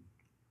Canon.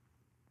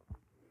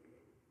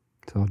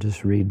 So I'll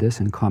just read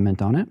this and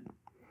comment on it.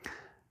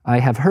 I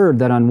have heard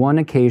that on one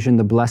occasion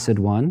the Blessed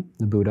One,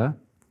 the Buddha,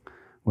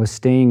 was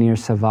staying near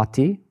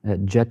Savatthi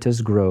at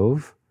Jeta's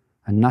Grove,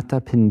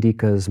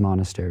 Anathapindika's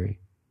monastery.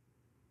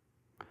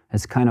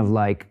 It's kind of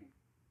like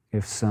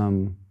if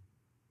some,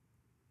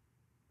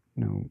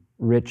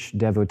 rich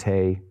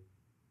devotee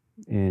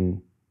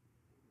in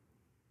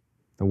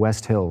the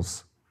West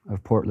Hills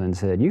of Portland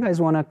said, "You guys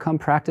want to come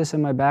practice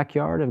in my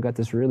backyard? I've got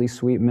this really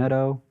sweet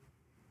meadow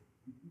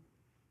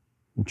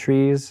and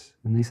trees."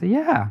 And they say,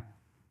 "Yeah."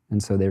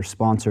 And so they're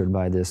sponsored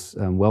by this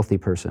wealthy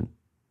person.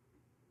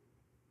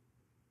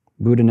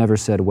 Buddha never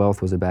said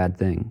wealth was a bad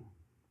thing.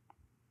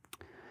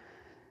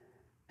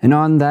 And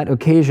on that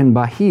occasion,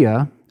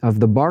 Bahia of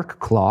the bark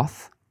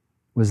cloth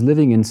was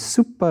living in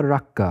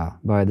Suparaka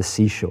by the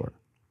seashore.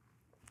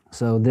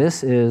 So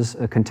this is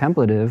a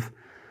contemplative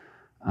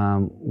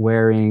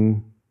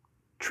wearing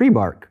tree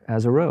bark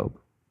as a robe.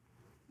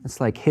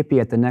 It's like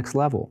hippie at the next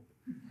level.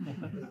 I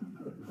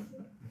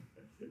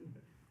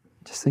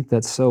just think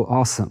that's so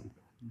awesome.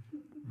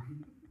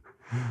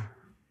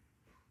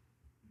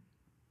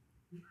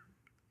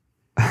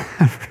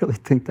 I really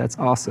think that's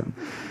awesome.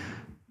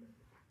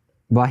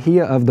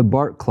 Bahia of the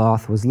bark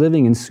cloth was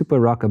living in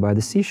Suparaka by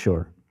the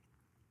seashore.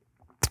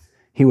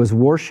 He was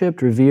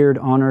worshipped, revered,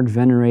 honored,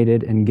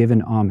 venerated, and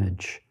given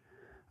homage,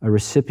 a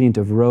recipient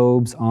of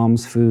robes,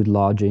 alms, food,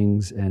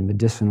 lodgings, and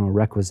medicinal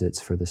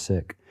requisites for the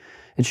sick.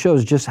 It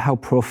shows just how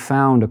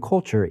profound a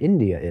culture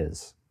India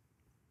is.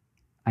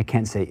 I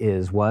can't say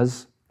is,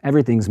 was.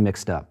 Everything's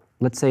mixed up.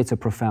 Let's say it's a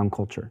profound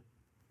culture.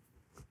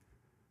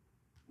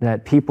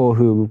 That people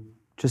who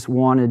just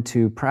wanted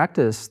to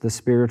practice the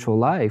spiritual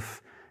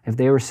life, if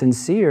they were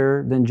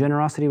sincere, then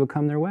generosity would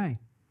come their way.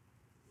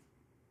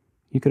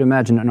 You could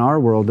imagine in our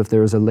world if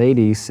there was a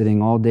lady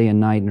sitting all day and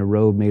night in a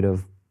robe made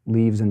of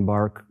leaves and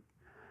bark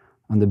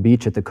on the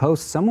beach at the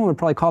coast, someone would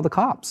probably call the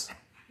cops.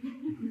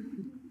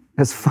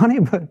 It's funny,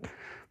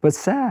 but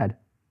sad.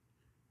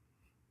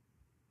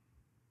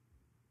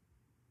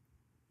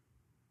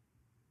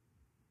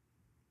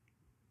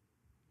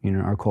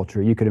 Our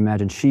culture, you could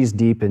imagine she's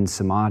deep in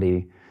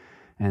samadhi,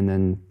 and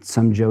then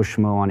some Joe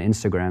Schmo on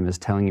Instagram is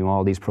telling you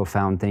all these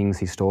profound things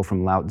he stole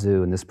from Lao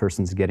Tzu, and this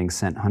person's getting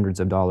sent hundreds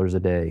of dollars a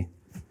day.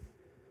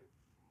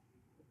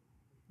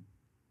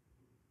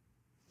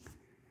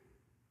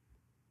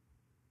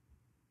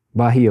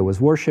 Bahia was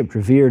worshipped,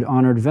 revered,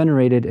 honored,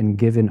 venerated, and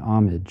given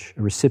homage,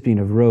 a recipient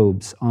of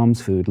robes,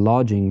 alms food,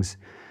 lodgings,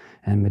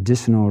 and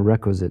medicinal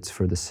requisites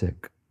for the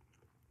sick.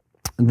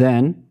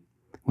 Then,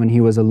 when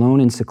he was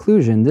alone in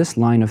seclusion, this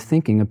line of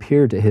thinking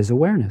appeared to his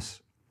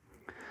awareness.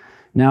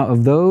 Now,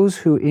 of those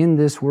who in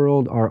this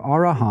world are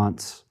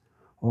arahants,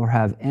 or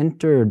have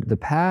entered the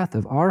path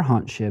of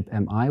arahantship,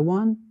 am I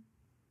one?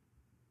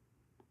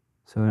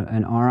 So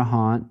an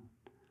arahant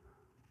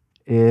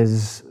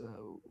is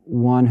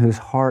one whose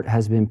heart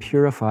has been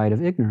purified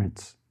of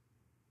ignorance.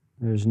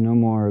 There's no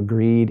more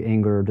greed,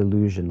 anger, or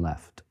delusion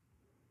left.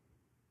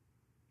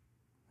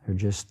 They're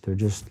just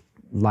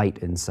light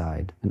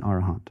inside, an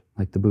arahant,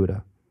 like the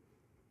Buddha.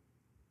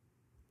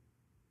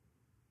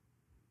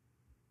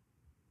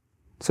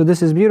 So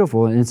this is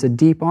beautiful, and it's a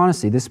deep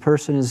honesty. This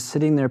person is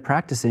sitting there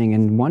practicing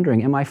and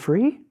wondering, am I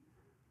free?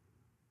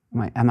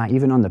 Am I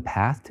even on the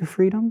path to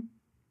freedom?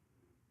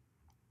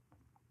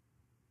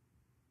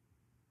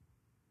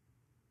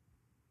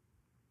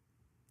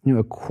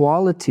 A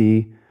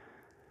quality,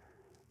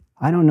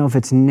 I don't know if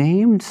it's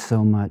named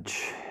so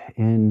much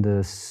in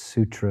the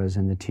sutras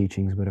and the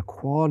teachings, but a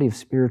quality of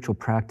spiritual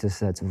practice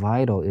that's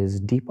vital is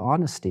deep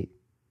honesty.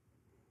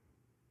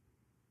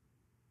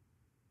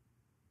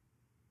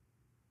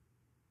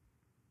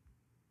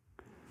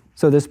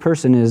 So this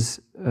person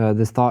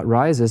the thought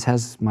rises,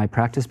 has my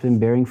practice been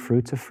bearing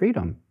fruits of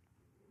freedom?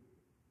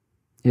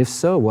 If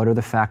so, what are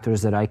the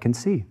factors that I can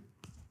see?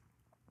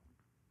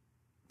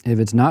 If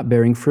it's not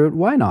bearing fruit,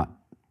 why not?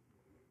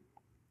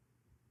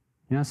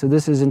 So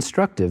this is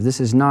instructive. This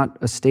is not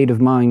a state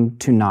of mind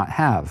to not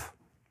have.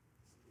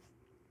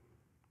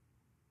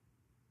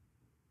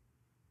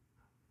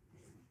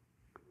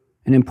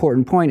 An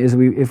important point is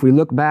if we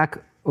look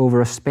back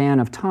over a span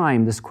of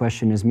time, this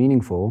question is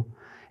meaningful.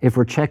 If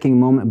we're checking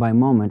moment by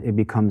moment, it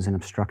becomes an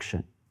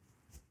obstruction.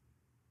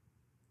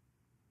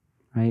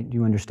 Right? Do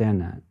you understand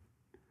that?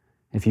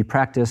 If you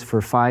practice for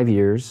 5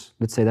 years,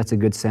 let's say that's a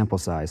good sample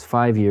size,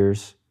 5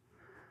 years,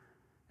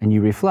 and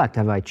you reflect,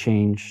 have I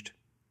changed?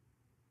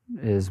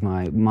 Is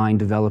my mind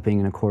developing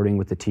in according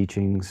with the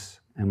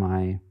teachings? Am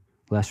I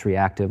less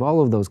reactive?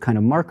 All of those kind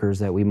of markers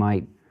that we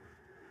might,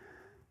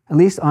 at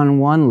least on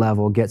one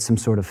level, get some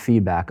sort of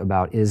feedback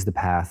about, is the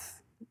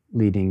path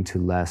leading to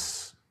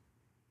less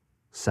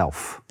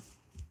self?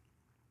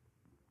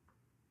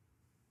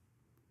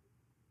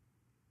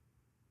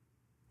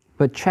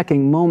 But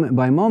checking moment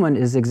by moment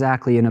is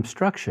exactly an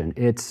obstruction.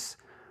 It's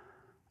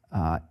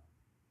an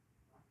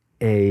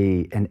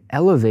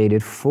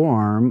elevated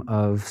form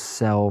of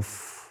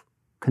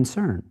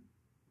self-concern.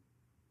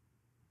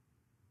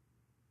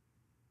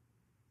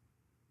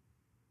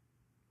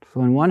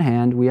 So on one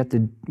hand,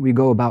 we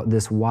go about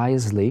this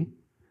wisely,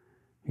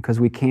 because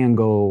we can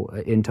go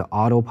into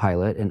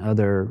autopilot and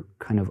other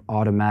kind of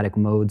automatic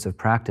modes of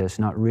practice,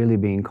 not really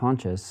being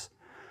conscious.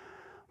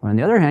 But on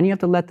the other hand, you have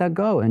to let that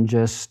go and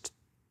just,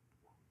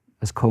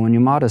 as Koen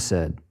Yamada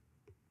said,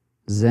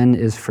 Zen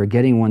is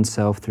forgetting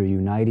oneself through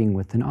uniting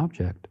with an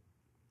object.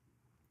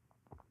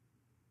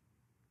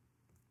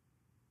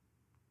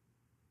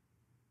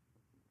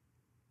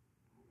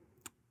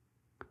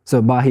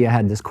 So Bahia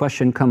had this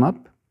question come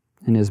up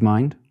in his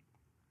mind.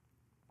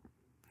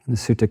 And the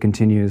sutta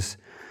continues,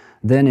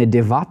 then a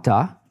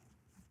devata,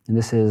 and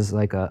this is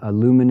like a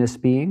luminous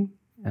being,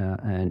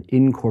 an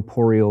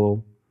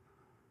incorporeal,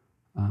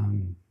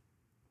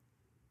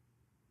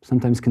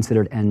 sometimes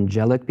considered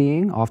angelic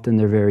being, often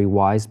they're very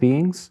wise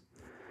beings.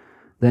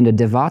 Then a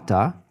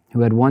devata,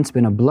 who had once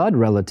been a blood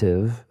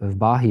relative of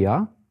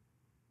Bahia,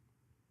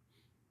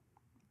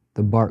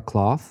 the bark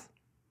cloth,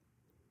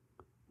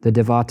 the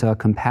devata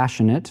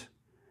compassionate,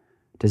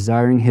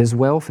 desiring his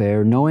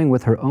welfare, knowing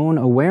with her own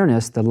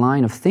awareness the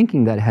line of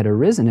thinking that had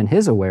arisen in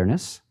his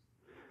awareness,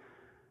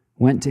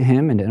 went to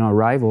him and on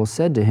arrival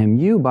said to him,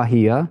 you,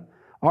 Bahia,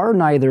 are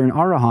neither an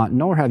arahant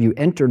nor have you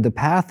entered the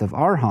path of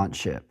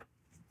arahantship.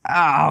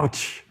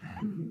 Ouch!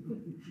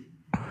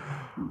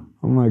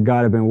 Oh my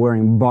God, I've been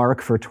wearing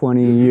bark for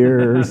 20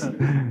 years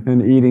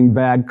and eating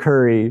bad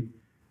curry.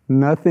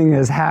 Nothing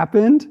has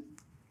happened?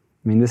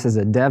 I mean, this is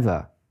a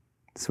deva.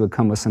 This would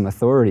come with some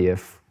authority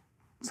if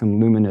some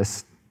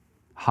luminous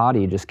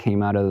hottie just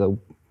came out of the,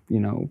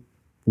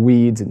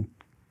 weeds and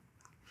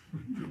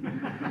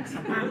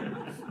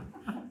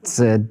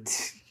said,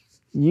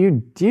 you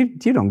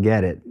don't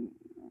get it.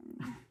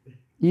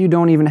 You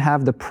don't even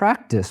have the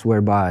practice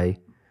whereby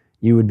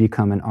you would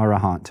become an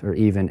arahant or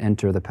even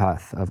enter the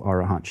path of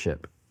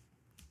arahantship.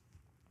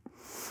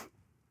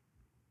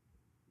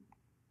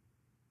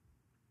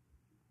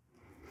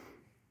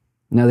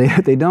 Now,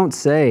 they don't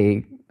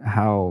say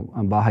how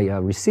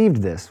Bahia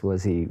received this.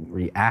 Was he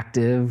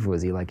reactive?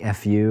 Was he like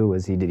F you?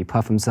 Did he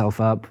puff himself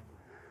up?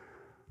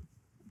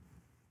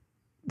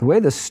 The way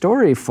the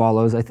story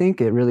follows, I think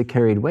it really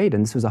carried weight,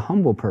 and this was a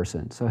humble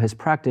person. So his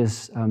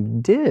practice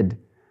did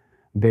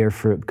bear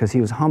fruit because he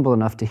was humble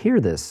enough to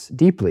hear this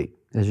deeply,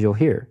 as you'll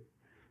hear.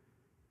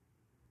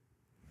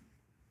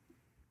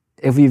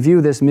 If we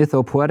view this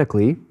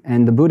mythopoetically,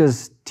 and the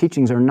Buddha's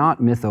teachings are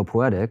not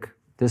mythopoetic,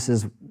 this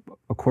is,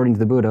 according to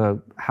the Buddha,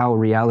 how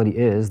reality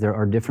is. There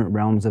are different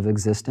realms of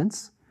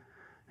existence,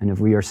 and if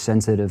we are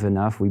sensitive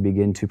enough, we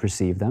begin to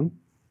perceive them.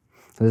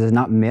 So this is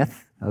not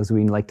myth, as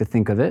we like to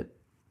think of it.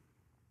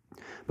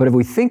 But if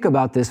we think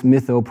about this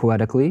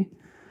mythopoetically,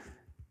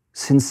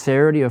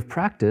 sincerity of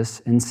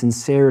practice and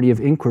sincerity of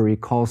inquiry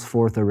calls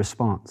forth a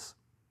response.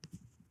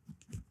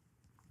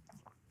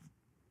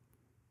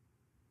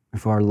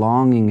 If our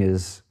longing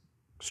is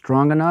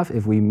strong enough,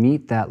 if we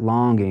meet that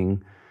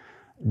longing,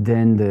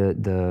 then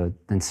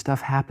then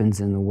stuff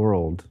happens in the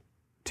world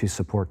to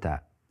support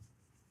that.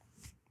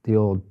 The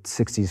old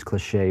 60s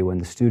cliche, when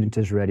the student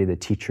is ready, the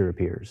teacher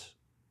appears.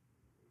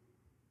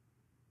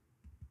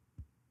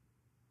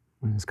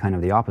 And it's kind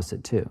of the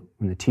opposite too.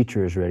 When the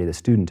teacher is ready, the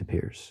student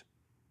appears.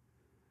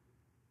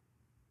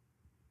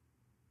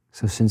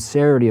 So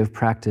sincerity of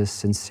practice,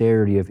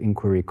 sincerity of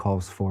inquiry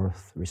calls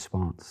forth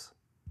response.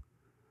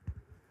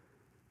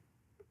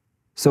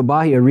 So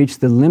Bahia reached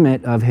the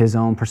limit of his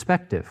own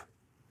perspective.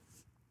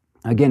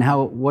 Again,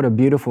 what a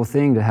beautiful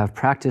thing to have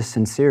practiced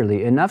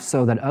sincerely, enough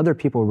so that other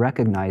people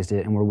recognized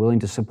it and were willing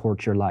to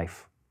support your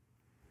life.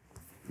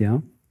 Yeah?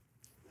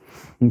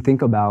 And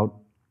think about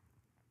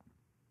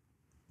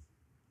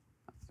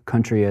a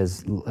country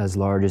as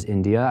large as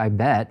India. I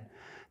bet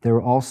there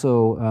were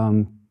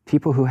also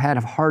people who had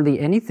hardly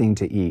anything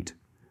to eat,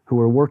 who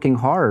were working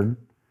hard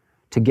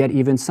to get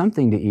even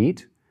something to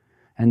eat,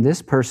 and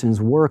this person's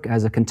work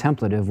as a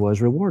contemplative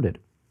was rewarded.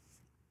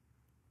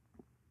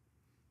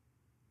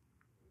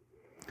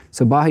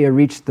 So Bahia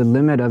reached the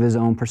limit of his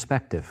own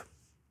perspective.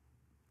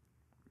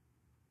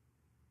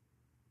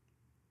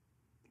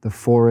 The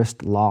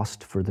forest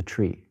lost for the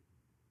tree.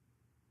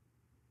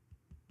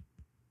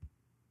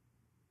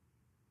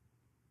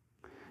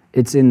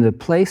 It's in the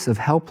place of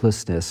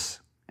helplessness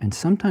and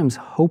sometimes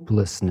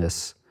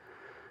hopelessness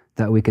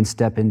that we can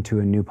step into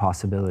a new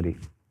possibility.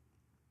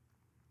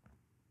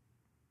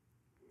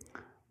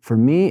 For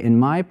me, in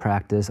my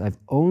practice, I've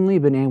only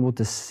been able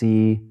to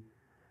see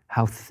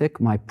how thick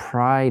my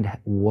pride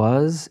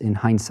was in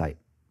hindsight.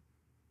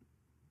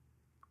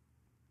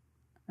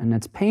 And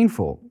it's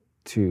painful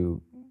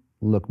to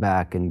look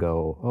back and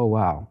go, oh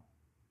wow,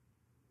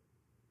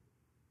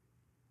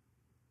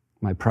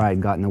 my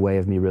pride got in the way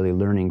of me really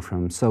learning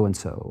from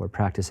so-and-so or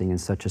practicing in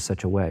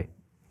such a way.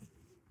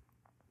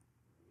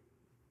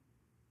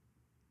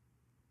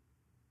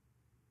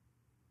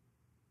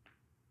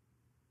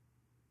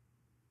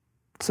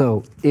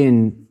 So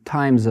in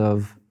times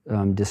of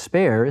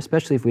despair,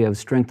 especially if we have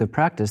strength of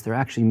practice, there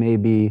actually may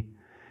be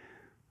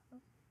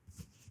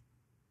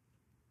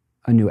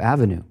a new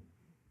avenue.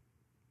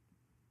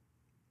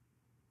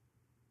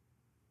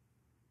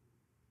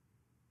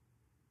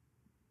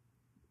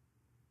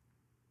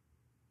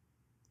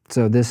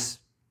 So this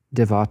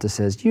Devata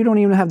says, you don't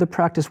even have the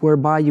practice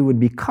whereby you would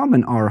become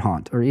an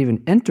arhat or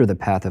even enter the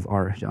path of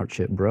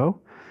arhatship, bro.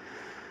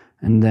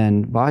 And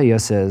then Bahya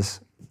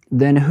says,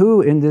 then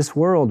who in this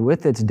world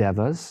with its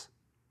devas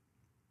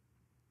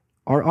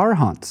are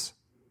arhats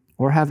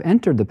or have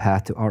entered the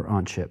path to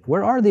arhatship?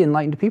 Where are the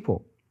enlightened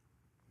people?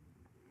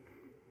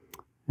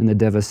 And the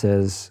deva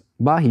says,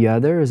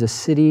 Bahya, there is a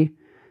city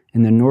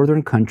in the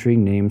northern country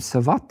named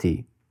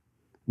Savatthi.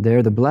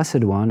 There the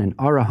Blessed One, an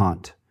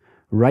arahant,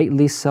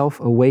 rightly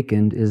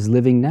self-awakened, is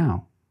living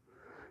now.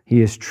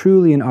 He is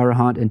truly an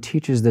arahant and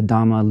teaches the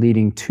Dhamma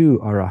leading to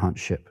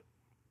arahantship.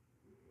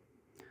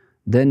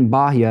 Then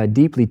Bahya,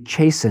 deeply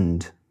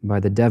chastened by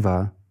the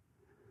deva,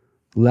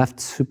 left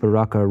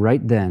Suparaka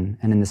right then,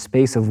 and in the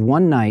space of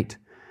one night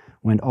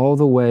went all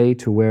the way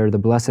to where the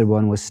Blessed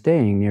One was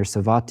staying near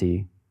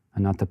Savatthi,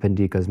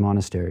 Anathapindika's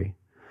monastery.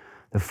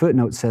 The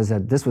footnote says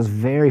that this was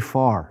very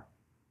far.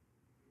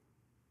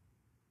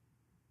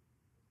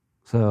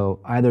 So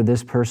either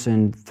this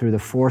person, through the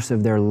force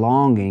of their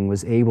longing,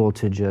 was able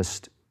to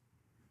just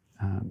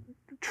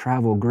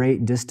travel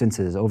great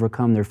distances,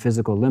 overcome their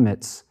physical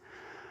limits,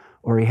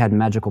 or he had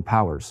magical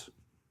powers.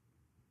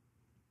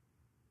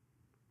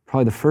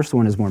 Probably the first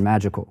one is more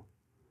magical.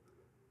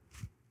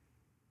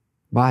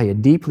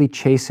 Bahya, deeply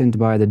chastened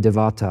by the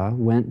Devata,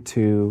 went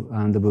to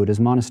the Buddha's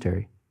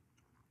monastery.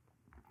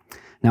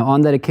 Now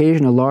on that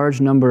occasion, a large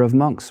number of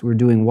monks were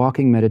doing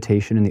walking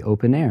meditation in the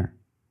open air.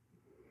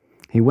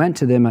 He went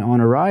to them and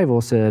on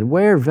arrival said,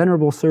 where,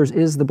 venerable sirs,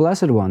 is the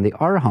Blessed One, the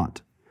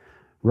Arahant,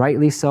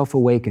 rightly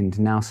self-awakened,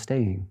 now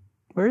staying?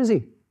 Where is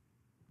he?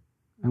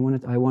 I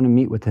want to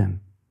meet with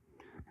him.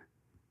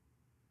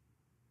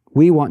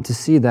 We want to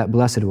see that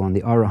Blessed One,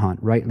 the Arahant,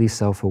 rightly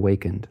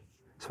self-awakened.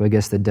 So I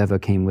guess the Deva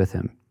came with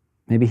him.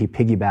 Maybe he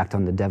piggybacked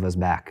on the Deva's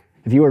back.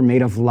 If you were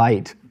made of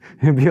light,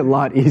 it'd be a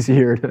lot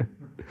easier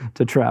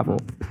to travel.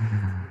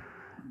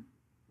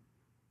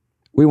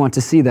 We want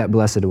to see that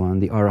Blessed One,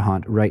 the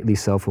Arahant, rightly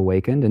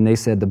self-awakened. And they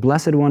said, the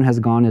Blessed One has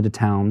gone into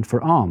town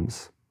for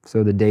alms.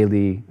 So the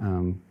daily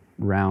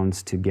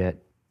rounds to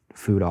get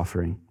food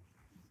offering.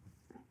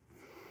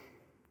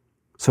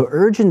 So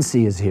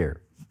urgency is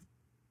here.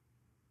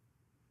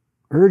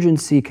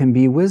 Urgency can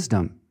be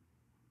wisdom.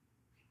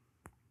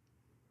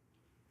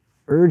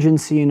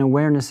 Urgency and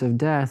awareness of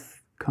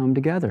death come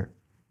together.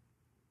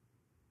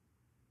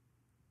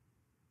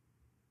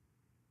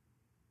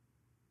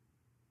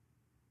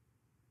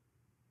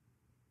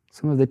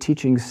 Some of the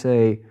teachings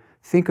say,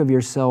 think of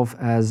yourself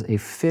as a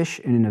fish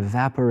in an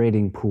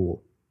evaporating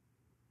pool.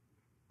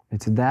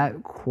 It's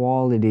that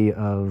quality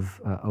of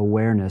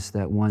awareness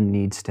that one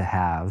needs to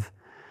have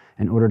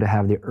in order to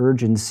have the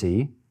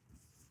urgency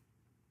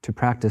to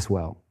practice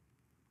well.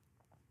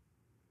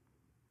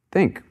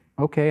 Think,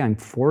 okay, I'm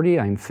 40,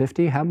 I'm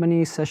 50, how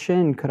many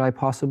session could I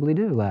possibly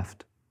do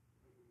left?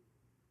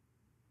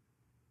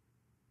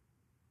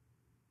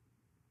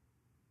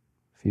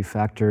 If you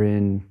factor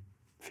in,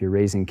 if you're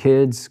raising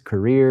kids,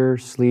 career,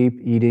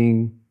 sleep,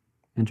 eating,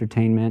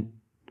 entertainment,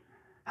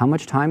 how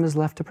much time is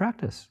left to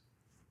practice?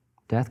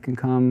 Death can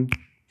come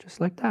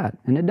just like that,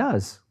 and it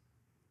does.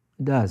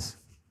 It does.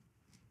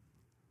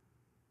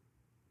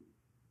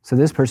 So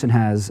this person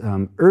has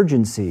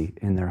urgency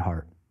in their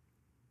heart.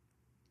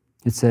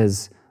 It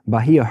says,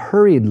 Bahya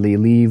hurriedly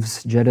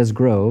leaves Jedda's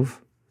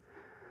grove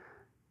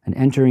and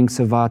entering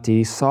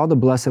Savatthi, saw the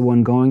Blessed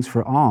One going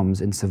for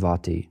alms in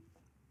Savatthi.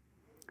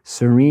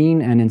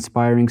 Serene and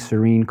inspiring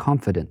serene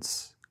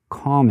confidence,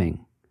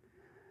 calming,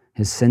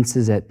 his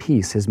senses at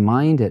peace, his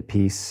mind at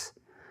peace,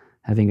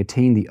 having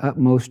attained the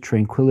utmost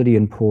tranquility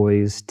and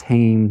poise,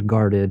 tamed,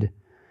 guarded,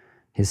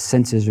 his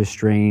senses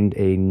restrained,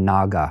 a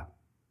naga.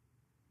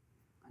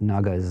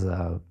 Naga is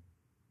a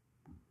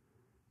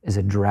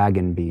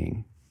dragon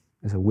being,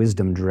 is a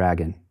wisdom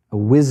dragon. A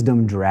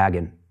wisdom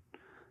dragon.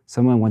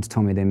 Someone once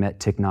told me they met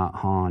Thich Nhat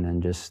Hanh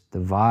and just the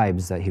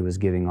vibes that he was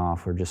giving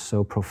off were just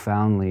so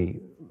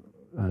profoundly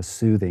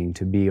soothing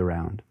to be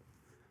around.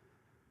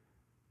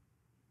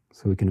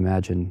 So we can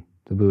imagine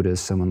the Buddha is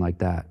someone like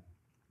that.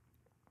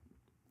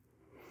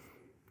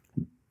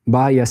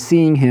 Bahya,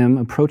 seeing him,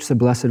 approached the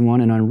Blessed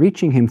One and on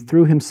reaching him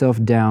threw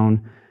himself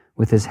down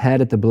with his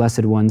head at the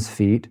Blessed One's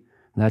feet.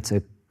 That's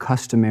a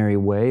customary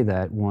way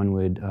that one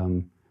would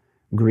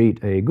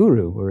greet a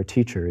guru or a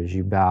teacher as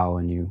you bow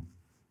and you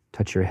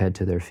touch your head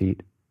to their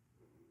feet.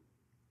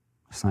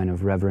 A sign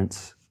of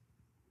reverence.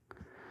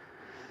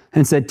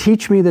 And said,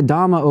 teach me the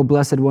Dhamma, O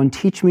Blessed One,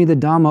 teach me the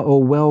Dhamma, O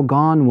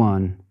well-gone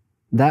one.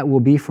 That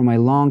will be for my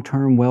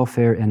long-term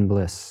welfare and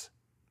bliss.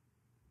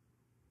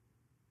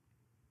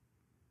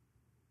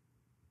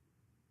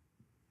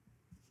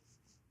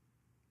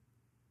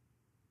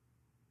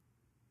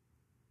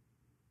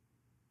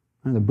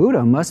 The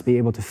Buddha must be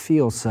able to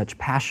feel such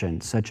passion,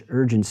 such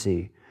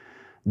urgency,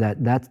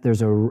 that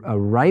there's a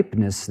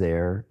ripeness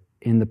there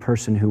in the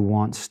person who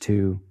wants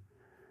to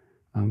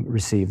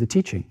receive the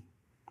teaching.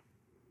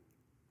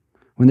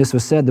 When this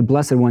was said, the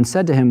Blessed One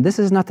said to him, this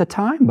is not the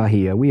time,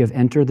 Bahya. We have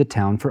entered the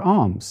town for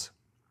alms.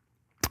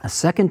 A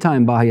second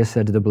time, Bahya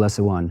said to the Blessed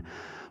One,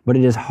 but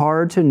it is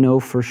hard to know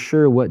for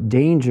sure what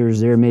dangers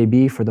there may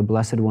be for the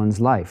Blessed One's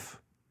life.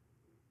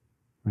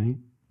 Right?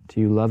 Do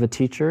you love a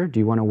teacher? Do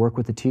you want to work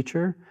with a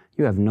teacher?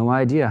 You have no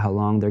idea how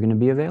long they're going to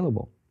be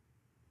available.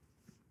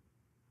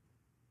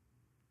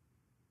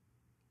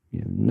 You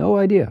have no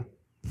idea.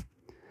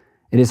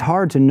 It is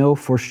hard to know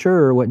for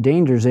sure what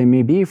dangers there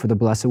may be for the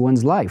Blessed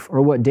One's life,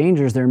 or what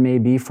dangers there may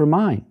be for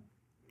mine.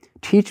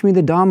 Teach me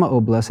the Dhamma, O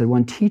Blessed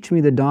One. Teach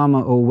me the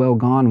Dhamma, O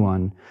well-gone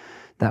one,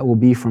 that will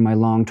be for my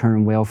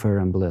long-term welfare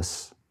and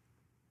bliss.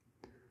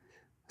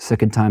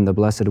 Second time the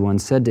Blessed One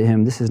said to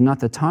him, this is not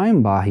the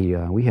time,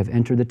 Bahiya. We have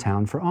entered the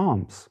town for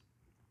alms.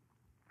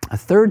 A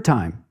third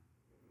time,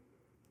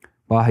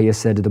 Bahiya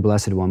said to the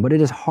Blessed One, but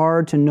it is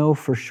hard to know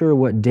for sure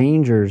what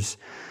dangers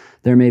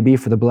there may be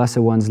for the Blessed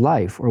One's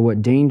life, or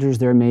what dangers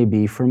there may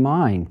be for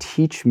mine.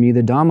 Teach me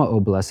the Dhamma, O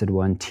Blessed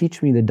One.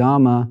 Teach me the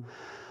Dhamma,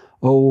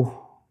 O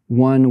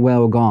one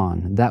well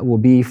gone, that will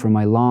be for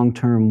my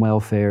long-term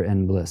welfare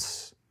and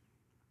bliss.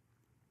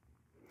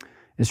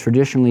 It's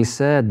traditionally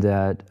said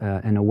that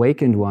an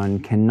awakened one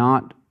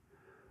cannot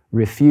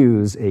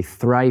refuse a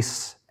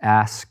thrice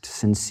asked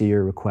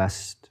sincere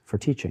request for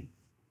teaching.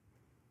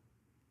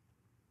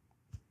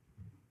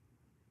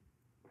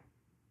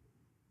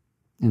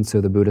 And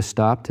so the Buddha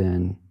stopped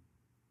and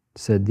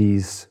said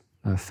these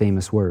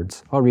famous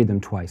words. I'll read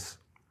them twice.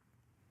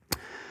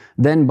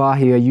 Then,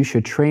 Bahiya, you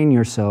should train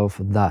yourself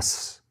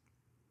thus.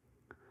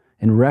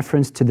 In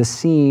reference to the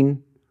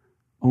seen,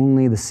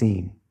 only the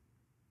seen.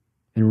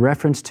 In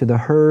reference to the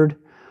heard,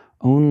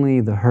 only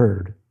the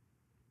heard.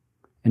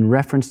 In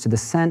reference to the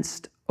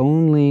sensed,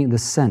 only the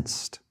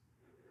sensed.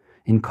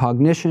 In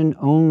cognition,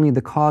 only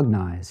the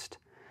cognized.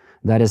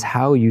 That is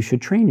how you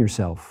should train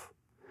yourself.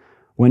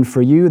 When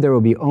for you there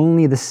will be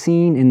only the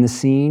seen in the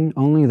seen,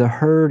 only the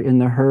heard in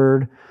the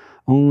heard,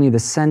 only the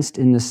sensed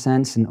in the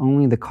sense, and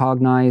only the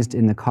cognized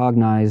in the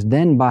cognized,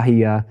 then,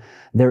 Bahiya,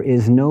 there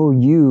is no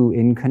you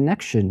in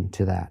connection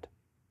to that.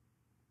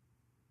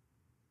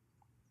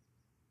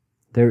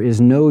 There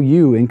is no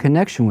you in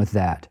connection with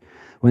that.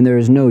 When there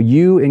is no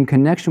you in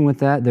connection with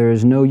that, there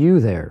is no you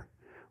there.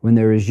 When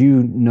there is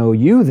no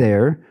you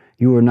there,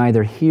 you are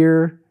neither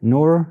here,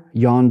 nor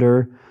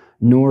yonder,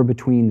 nor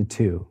between the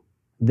two.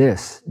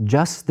 This,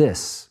 just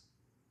this,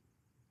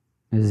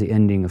 is the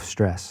ending of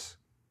stress.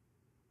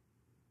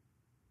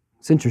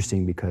 It's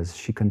interesting because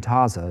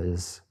shikantaza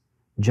is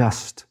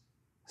just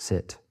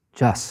sit,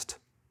 just.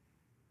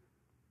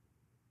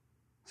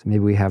 So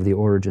maybe we have the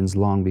origins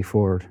long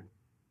before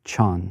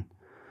Chan.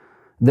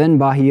 Then,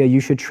 Bahiya, you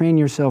should train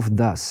yourself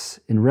thus.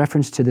 In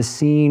reference to the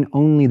seen,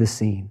 only the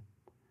seen.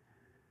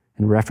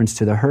 In reference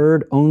to the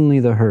heard, only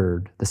the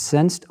heard. The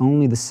sensed,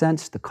 only the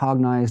sensed. The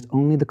cognized,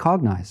 only the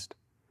cognized.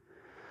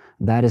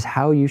 That is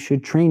how you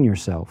should train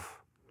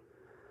yourself.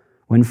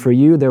 When for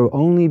you there will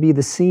only be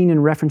the seen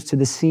in reference to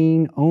the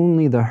seen,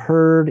 only the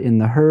heard in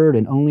the heard,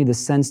 and only the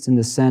sensed in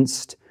the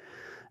sensed,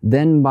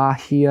 then,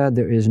 Bahiya,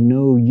 there is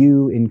no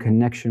you in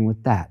connection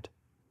with that.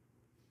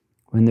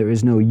 When there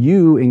is no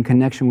you in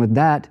connection with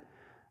that,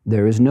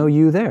 there is no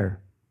you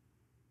there.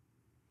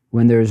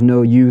 When there is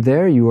no you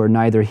there, you are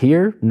neither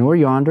here, nor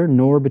yonder,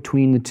 nor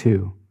between the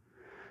two.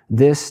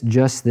 This,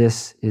 just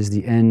this, is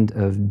the end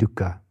of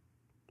dukkha.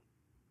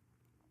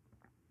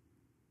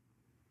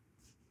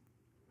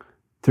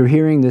 Through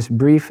hearing this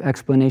brief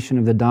explanation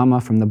of the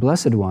Dhamma from the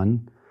Blessed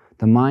One,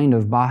 the mind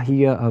of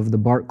Bahiya of the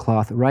bark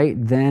cloth right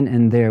then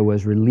and there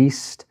was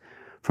released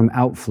from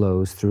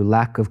outflows through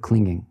lack of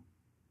clinging.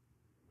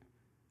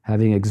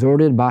 Having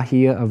exhorted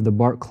Bahiya of the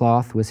bark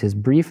cloth with his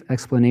brief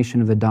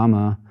explanation of the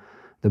Dhamma,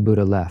 the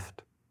Buddha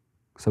left.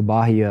 So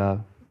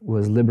Bahiya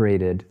was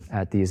liberated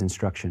at these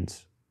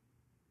instructions.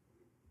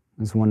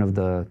 It's one of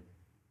the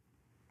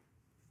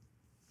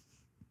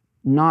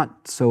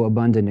not so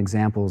abundant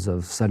examples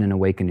of sudden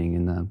awakening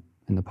in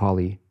the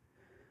Pali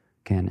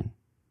canon.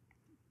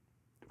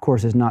 Of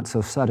course, it's not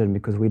so sudden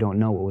because we don't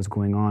know what was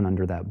going on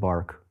under that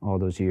bark all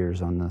those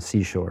years on the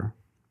seashore.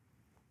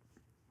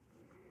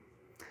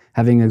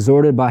 Having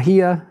exhorted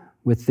Bahiya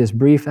with this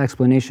brief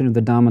explanation of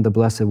the Dhamma, the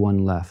Blessed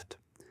One left.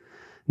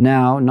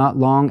 Now, not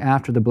long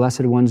after the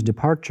Blessed One's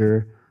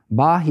departure,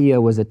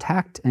 Bahiya was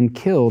attacked and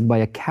killed by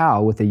a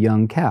cow with a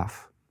young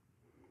calf.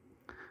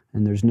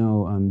 And there's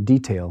no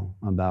detail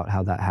about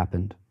how that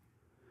happened.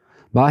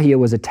 Bahiya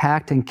was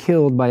attacked and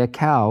killed by a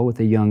cow with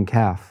a young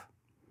calf.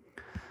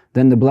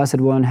 Then the Blessed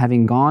One,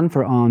 having gone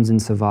for alms in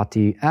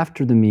Savatthi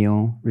after the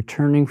meal,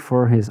 returning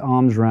for his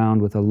alms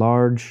round with a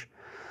large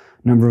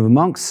number of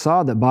monks,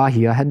 saw that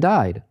Bahiya had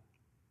died.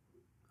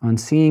 On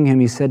seeing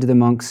him, he said to the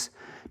monks,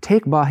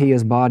 "Take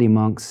Bahiya's body,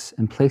 monks,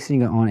 and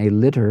placing it on a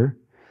litter,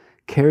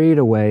 carry it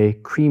away,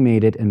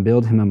 cremate it, and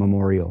build him a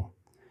memorial.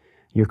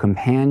 Your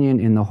companion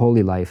in the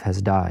holy life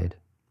has died.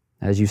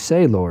 As you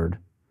say, Lord."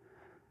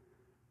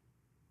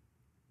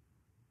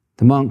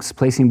 The monks,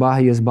 placing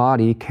Bahiya's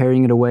body,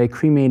 carrying it away,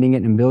 cremating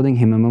it, and building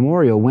him a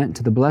memorial, went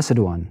to the Blessed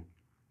One.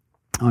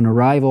 On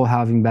arrival,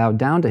 having bowed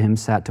down to him,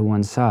 sat to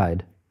one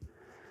side.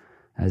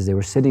 As they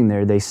were sitting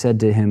there, they said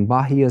to him,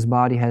 "Bahiya's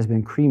body has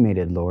been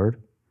cremated,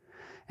 Lord,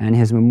 and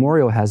his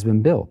memorial has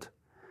been built.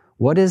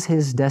 What is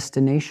his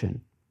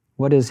destination?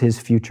 What is his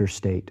future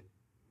state?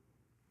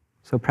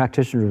 So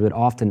practitioners would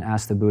often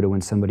ask the Buddha when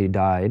somebody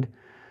died,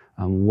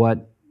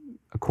 what,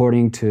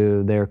 according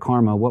to their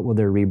karma, what will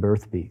their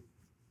rebirth be?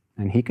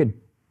 And he could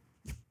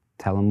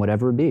tell them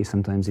whatever it be.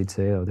 Sometimes he'd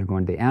say, oh, they're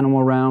going to the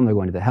animal realm, they're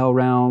going to the hell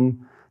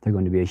realm, they're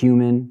going to be a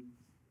human.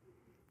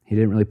 He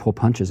didn't really pull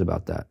punches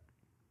about that.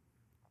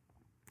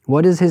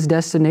 What is his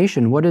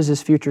destination? What is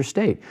his future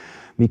state?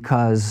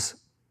 Because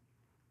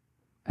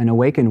an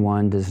awakened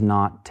one does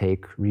not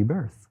take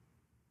rebirth.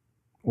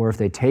 Or if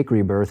they take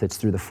rebirth, it's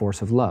through the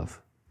force of love.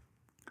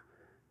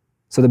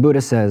 So the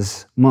Buddha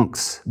says,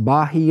 monks,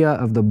 Bahia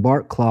of the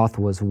bark cloth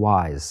was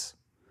wise.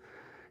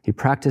 He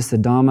practiced the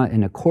Dhamma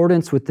in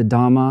accordance with the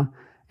Dhamma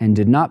and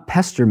did not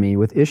pester me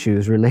with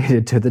issues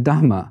related to the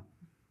Dhamma.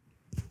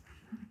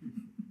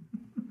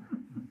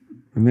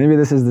 Maybe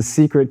this is the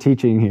secret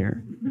teaching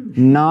here.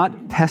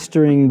 Not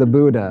pestering the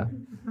Buddha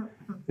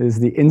is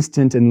the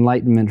instant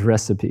enlightenment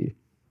recipe.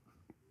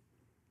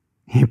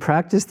 He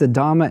practiced the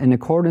Dhamma in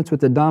accordance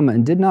with the Dhamma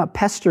and did not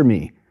pester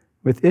me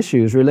with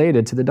issues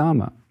related to the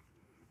Dhamma.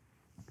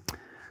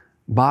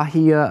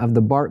 Bahia of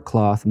the bark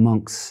cloth,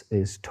 monks,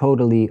 is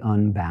totally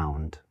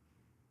unbound.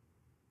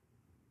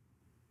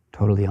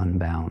 Totally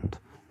unbound.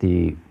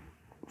 The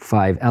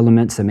 5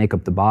 elements that make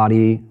up the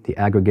body, the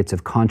aggregates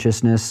of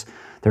consciousness,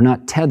 they're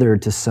not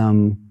tethered to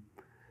some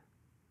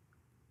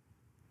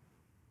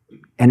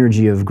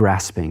energy of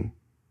grasping.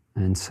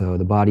 And so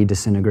the body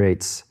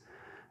disintegrates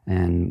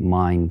and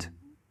mind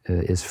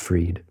is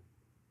freed.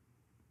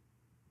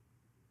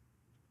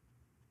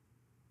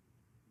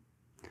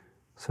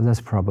 So that's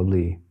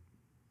probably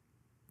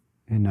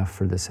enough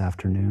for this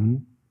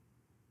afternoon.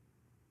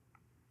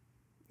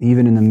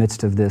 Even in the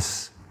midst of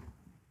this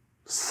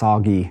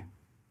soggy,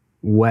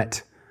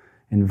 wet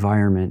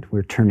environment,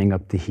 we're turning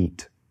up the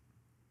heat.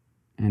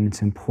 And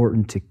it's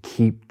important to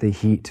keep the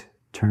heat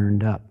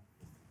turned up.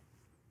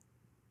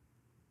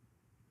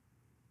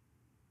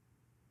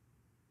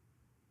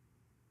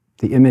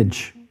 The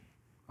image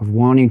of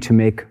wanting to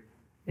make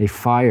a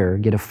fire,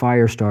 get a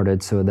fire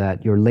started so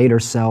that your later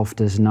self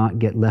does not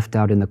get left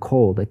out in the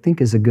cold, I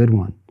think is a good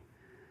one.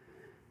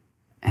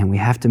 And we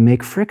have to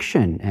make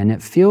friction, and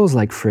it feels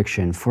like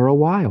friction for a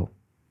while.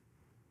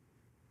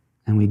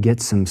 And we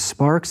get some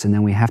sparks, and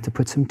then we have to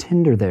put some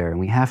tinder there, and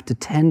we have to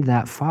tend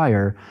that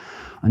fire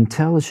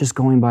until it's just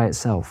going by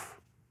itself.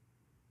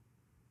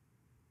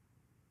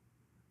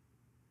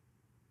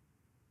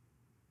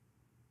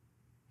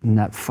 And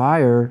that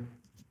fire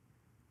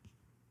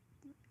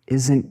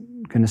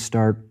isn't going to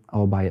start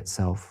all by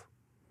itself.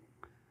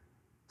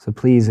 So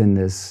please, in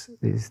this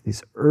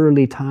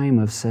early time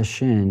of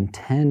sesshin,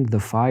 tend the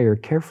fire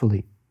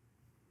carefully.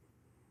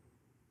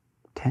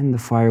 Tend the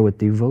fire with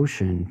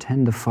devotion.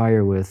 Tend the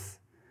fire with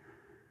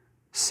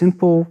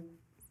simple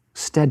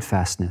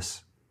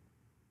steadfastness.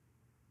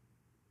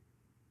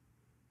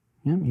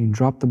 Yeah, you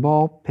drop the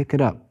ball, pick it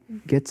up.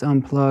 Gets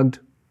unplugged,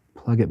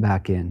 plug it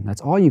back in.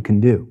 That's all you can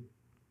do.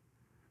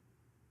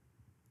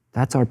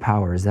 That's our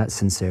power, is that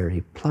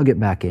sincerity. Plug it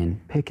back in,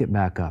 pick it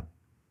back up.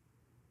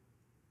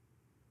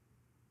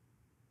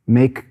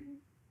 Make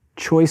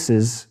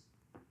choices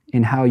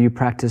in how you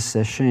practice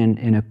sesshin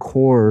in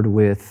accord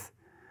with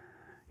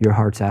your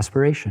heart's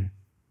aspiration.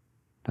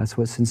 That's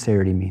what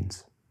sincerity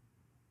means.